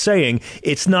Donald Trump saying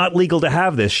it's not legal to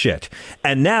have this shit.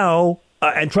 And now,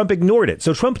 and Trump ignored it.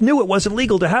 So Trump knew it wasn't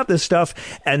legal to have this stuff.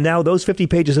 And now those 50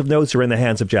 pages of notes are in the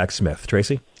hands of Jack Smith.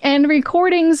 Tracy? And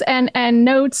recordings and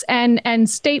notes and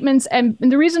statements. And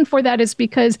the reason for that is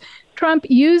because Trump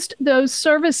used those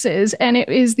services, and it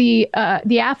is the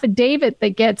affidavit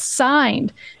that gets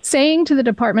signed saying to the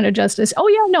Department of Justice, "Oh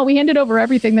yeah, no, we handed over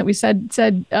everything that we said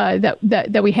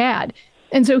that we had."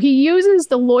 And so he uses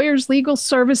the lawyer's legal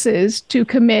services to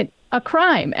commit a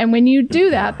crime, and when you do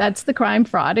that, that's the crime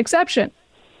fraud exception.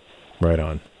 Right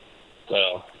on.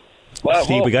 So,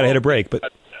 Steve, we got to hit a break, but.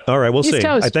 All right, we'll see.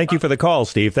 Toast. I thank you for the call,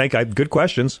 Steve. Good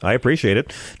questions. I appreciate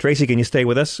it. Tracy, can you stay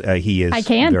with us? He is. I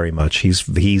can. Very much. He's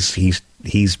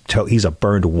a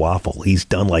burned waffle. He's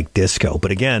done like disco.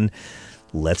 But again,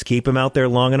 let's keep him out there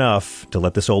long enough to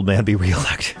let this old man be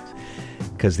reelected,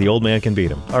 because the old man can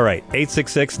beat him. All right,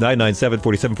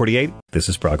 866-997-4748. This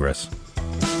is Progress.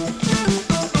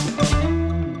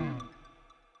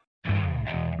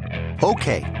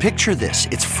 Okay, picture this.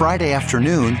 It's Friday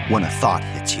afternoon when a thought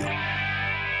hits you.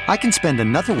 I can spend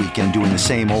another weekend doing the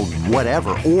same old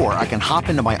whatever, or I can hop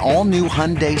into my all-new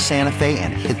Hyundai Santa Fe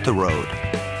and hit the road.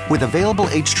 With available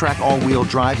H-Track all-wheel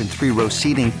drive and 3-row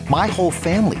seating, my whole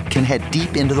family can head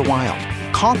deep into the wild.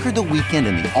 Conquer the weekend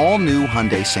in the all-new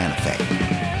Hyundai Santa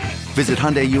Fe. Visit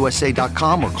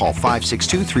HyundaiUSA.com or call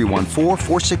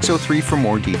 562-314-4603 for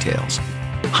more details.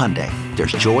 Hyundai,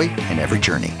 there's joy in every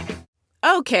journey.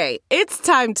 Okay, it's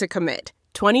time to commit.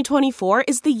 2024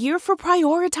 is the year for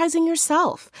prioritizing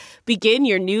yourself. Begin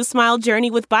your new smile journey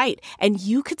with Byte, and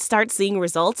you could start seeing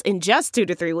results in just 2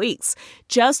 to 3 weeks.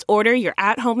 Just order your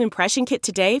at-home impression kit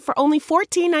today for only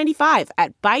 $14.95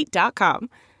 at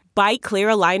Byte.com. Byte Clear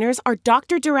aligners are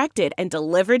doctor-directed and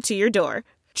delivered to your door.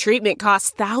 Treatment costs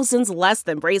thousands less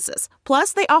than braces.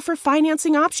 Plus, they offer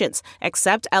financing options,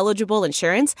 accept eligible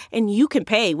insurance, and you can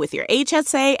pay with your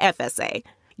HSA FSA.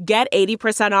 Get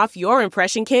 80% off your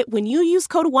impression kit when you use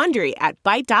code WONDERY at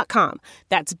Byte.com.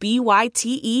 That's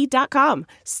BYTE.com.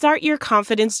 Start your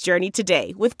confidence journey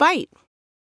today with Byte.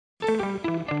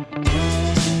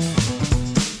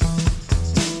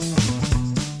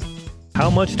 How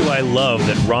much do I love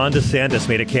that Ron DeSantis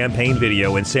made a campaign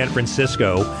video in San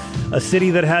Francisco, a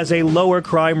city that has a lower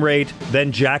crime rate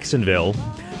than Jacksonville,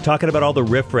 talking about all the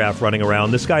riffraff running around.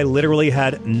 This guy literally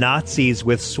had Nazis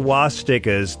with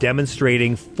swastikas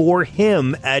demonstrating for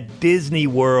him at Disney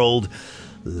World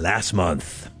last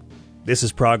month. This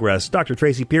is Progress. Dr.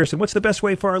 Tracy Pearson, what's the best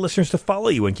way for our listeners to follow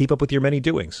you and keep up with your many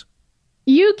doings?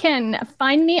 You can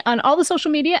find me on all the social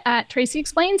media at Tracy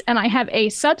Explains, and I have a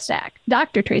Substack,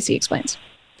 Dr. Tracy Explains.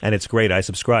 And it's great. I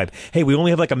subscribe. Hey, we only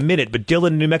have like a minute, but Dylan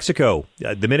in New Mexico,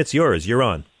 the minute's yours. You're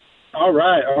on. All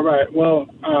right. Well,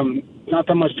 not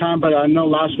that much time, but I know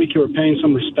last week you were paying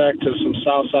some respect to some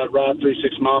Southside Rap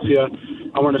 36 Mafia.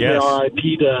 I want to say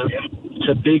R.I.P.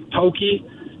 to Big Pokey.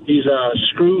 He's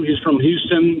Screw. He's from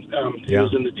Houston. He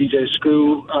was in the DJ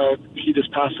Screw. He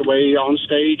just passed away on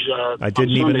stage. I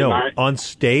didn't even know. Night. On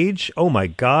stage? Oh, my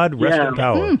God. Rest in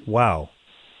power. Wow.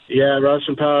 Yeah, rest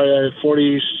in power.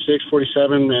 46,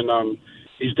 47, and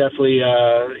he's definitely,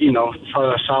 part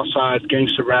of the Southside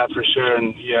gangster rap for sure.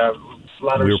 And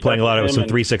we were playing a lot of some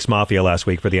 3-6 Mafia last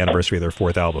week for the anniversary of their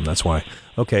 4th album. That's why.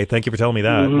 Okay, thank you for telling me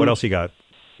that. Mm-hmm. What else you got?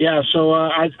 Yeah, so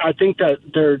I think that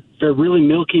they're really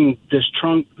milking this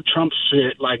Trump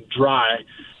shit like dry.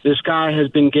 This guy has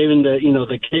been given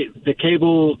the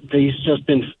cable. He's just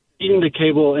been feeding the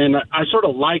cable, and I sort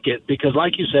of like it because,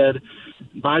 like you said,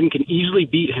 Biden can easily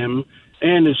beat him.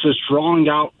 And it's just drawing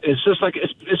out. It's just like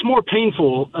it's more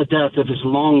painful a death if it's a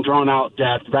long, drawn out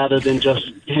death rather than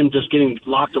just him just getting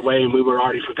locked away and we were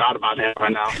already forgot about him by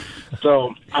now.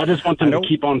 So I just want them to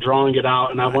keep on drawing it out.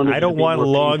 And I don't want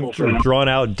long, drawn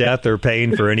out death or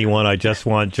pain for anyone. I just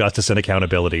want justice and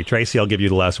accountability. Tracy, I'll give you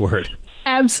the last word.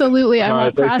 Absolutely, I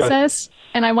want process,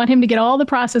 and I want him to get all the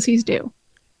process he's due.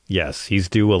 Yes, he's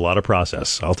due a lot of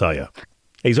process. I'll tell you.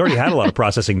 He's already had a lot of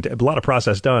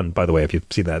process done, by the way, if you've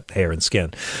seen that hair and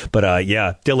skin. But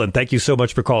Dylan, thank you so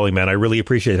much for calling, man. I really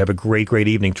appreciate it. Have a great, great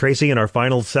evening. Tracy, in our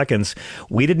final seconds,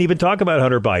 we didn't even talk about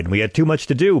Hunter Biden. We had too much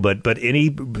to do, but any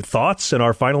thoughts in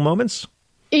our final moments?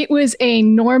 It was a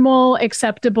normal,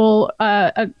 acceptable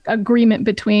agreement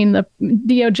between the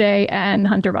DOJ and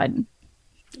Hunter Biden.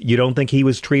 You don't think he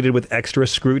was treated with extra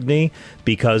scrutiny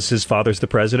because his father's the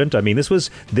president? I mean, this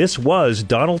was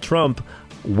Donald Trump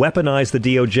weaponized the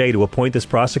DOJ to appoint this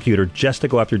prosecutor just to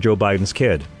go after Joe Biden's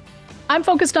kid. I'm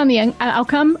focused on the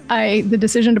outcome. The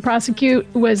decision to prosecute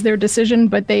was their decision,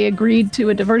 but they agreed to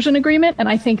a diversion agreement. And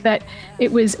I think that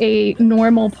it was a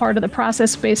normal part of the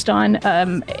process based on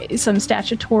some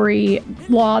statutory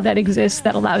law that exists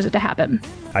that allows it to happen.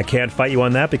 I can't fight you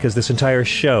on that because this entire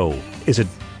show is a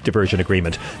diversion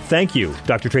agreement. Thank you,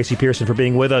 Dr. Tracy Pearson, for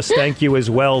being with us. Thank you as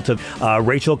well to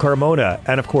Rachel Carmona.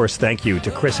 And of course, thank you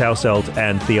to Chris Houselt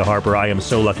and Thea Harper. I am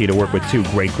so lucky to work with two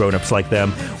great grown-ups like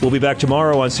them. We'll be back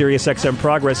tomorrow on SiriusXM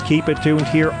Progress. Keep it tuned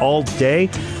here all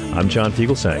day. I'm John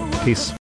Fugelsang. Peace.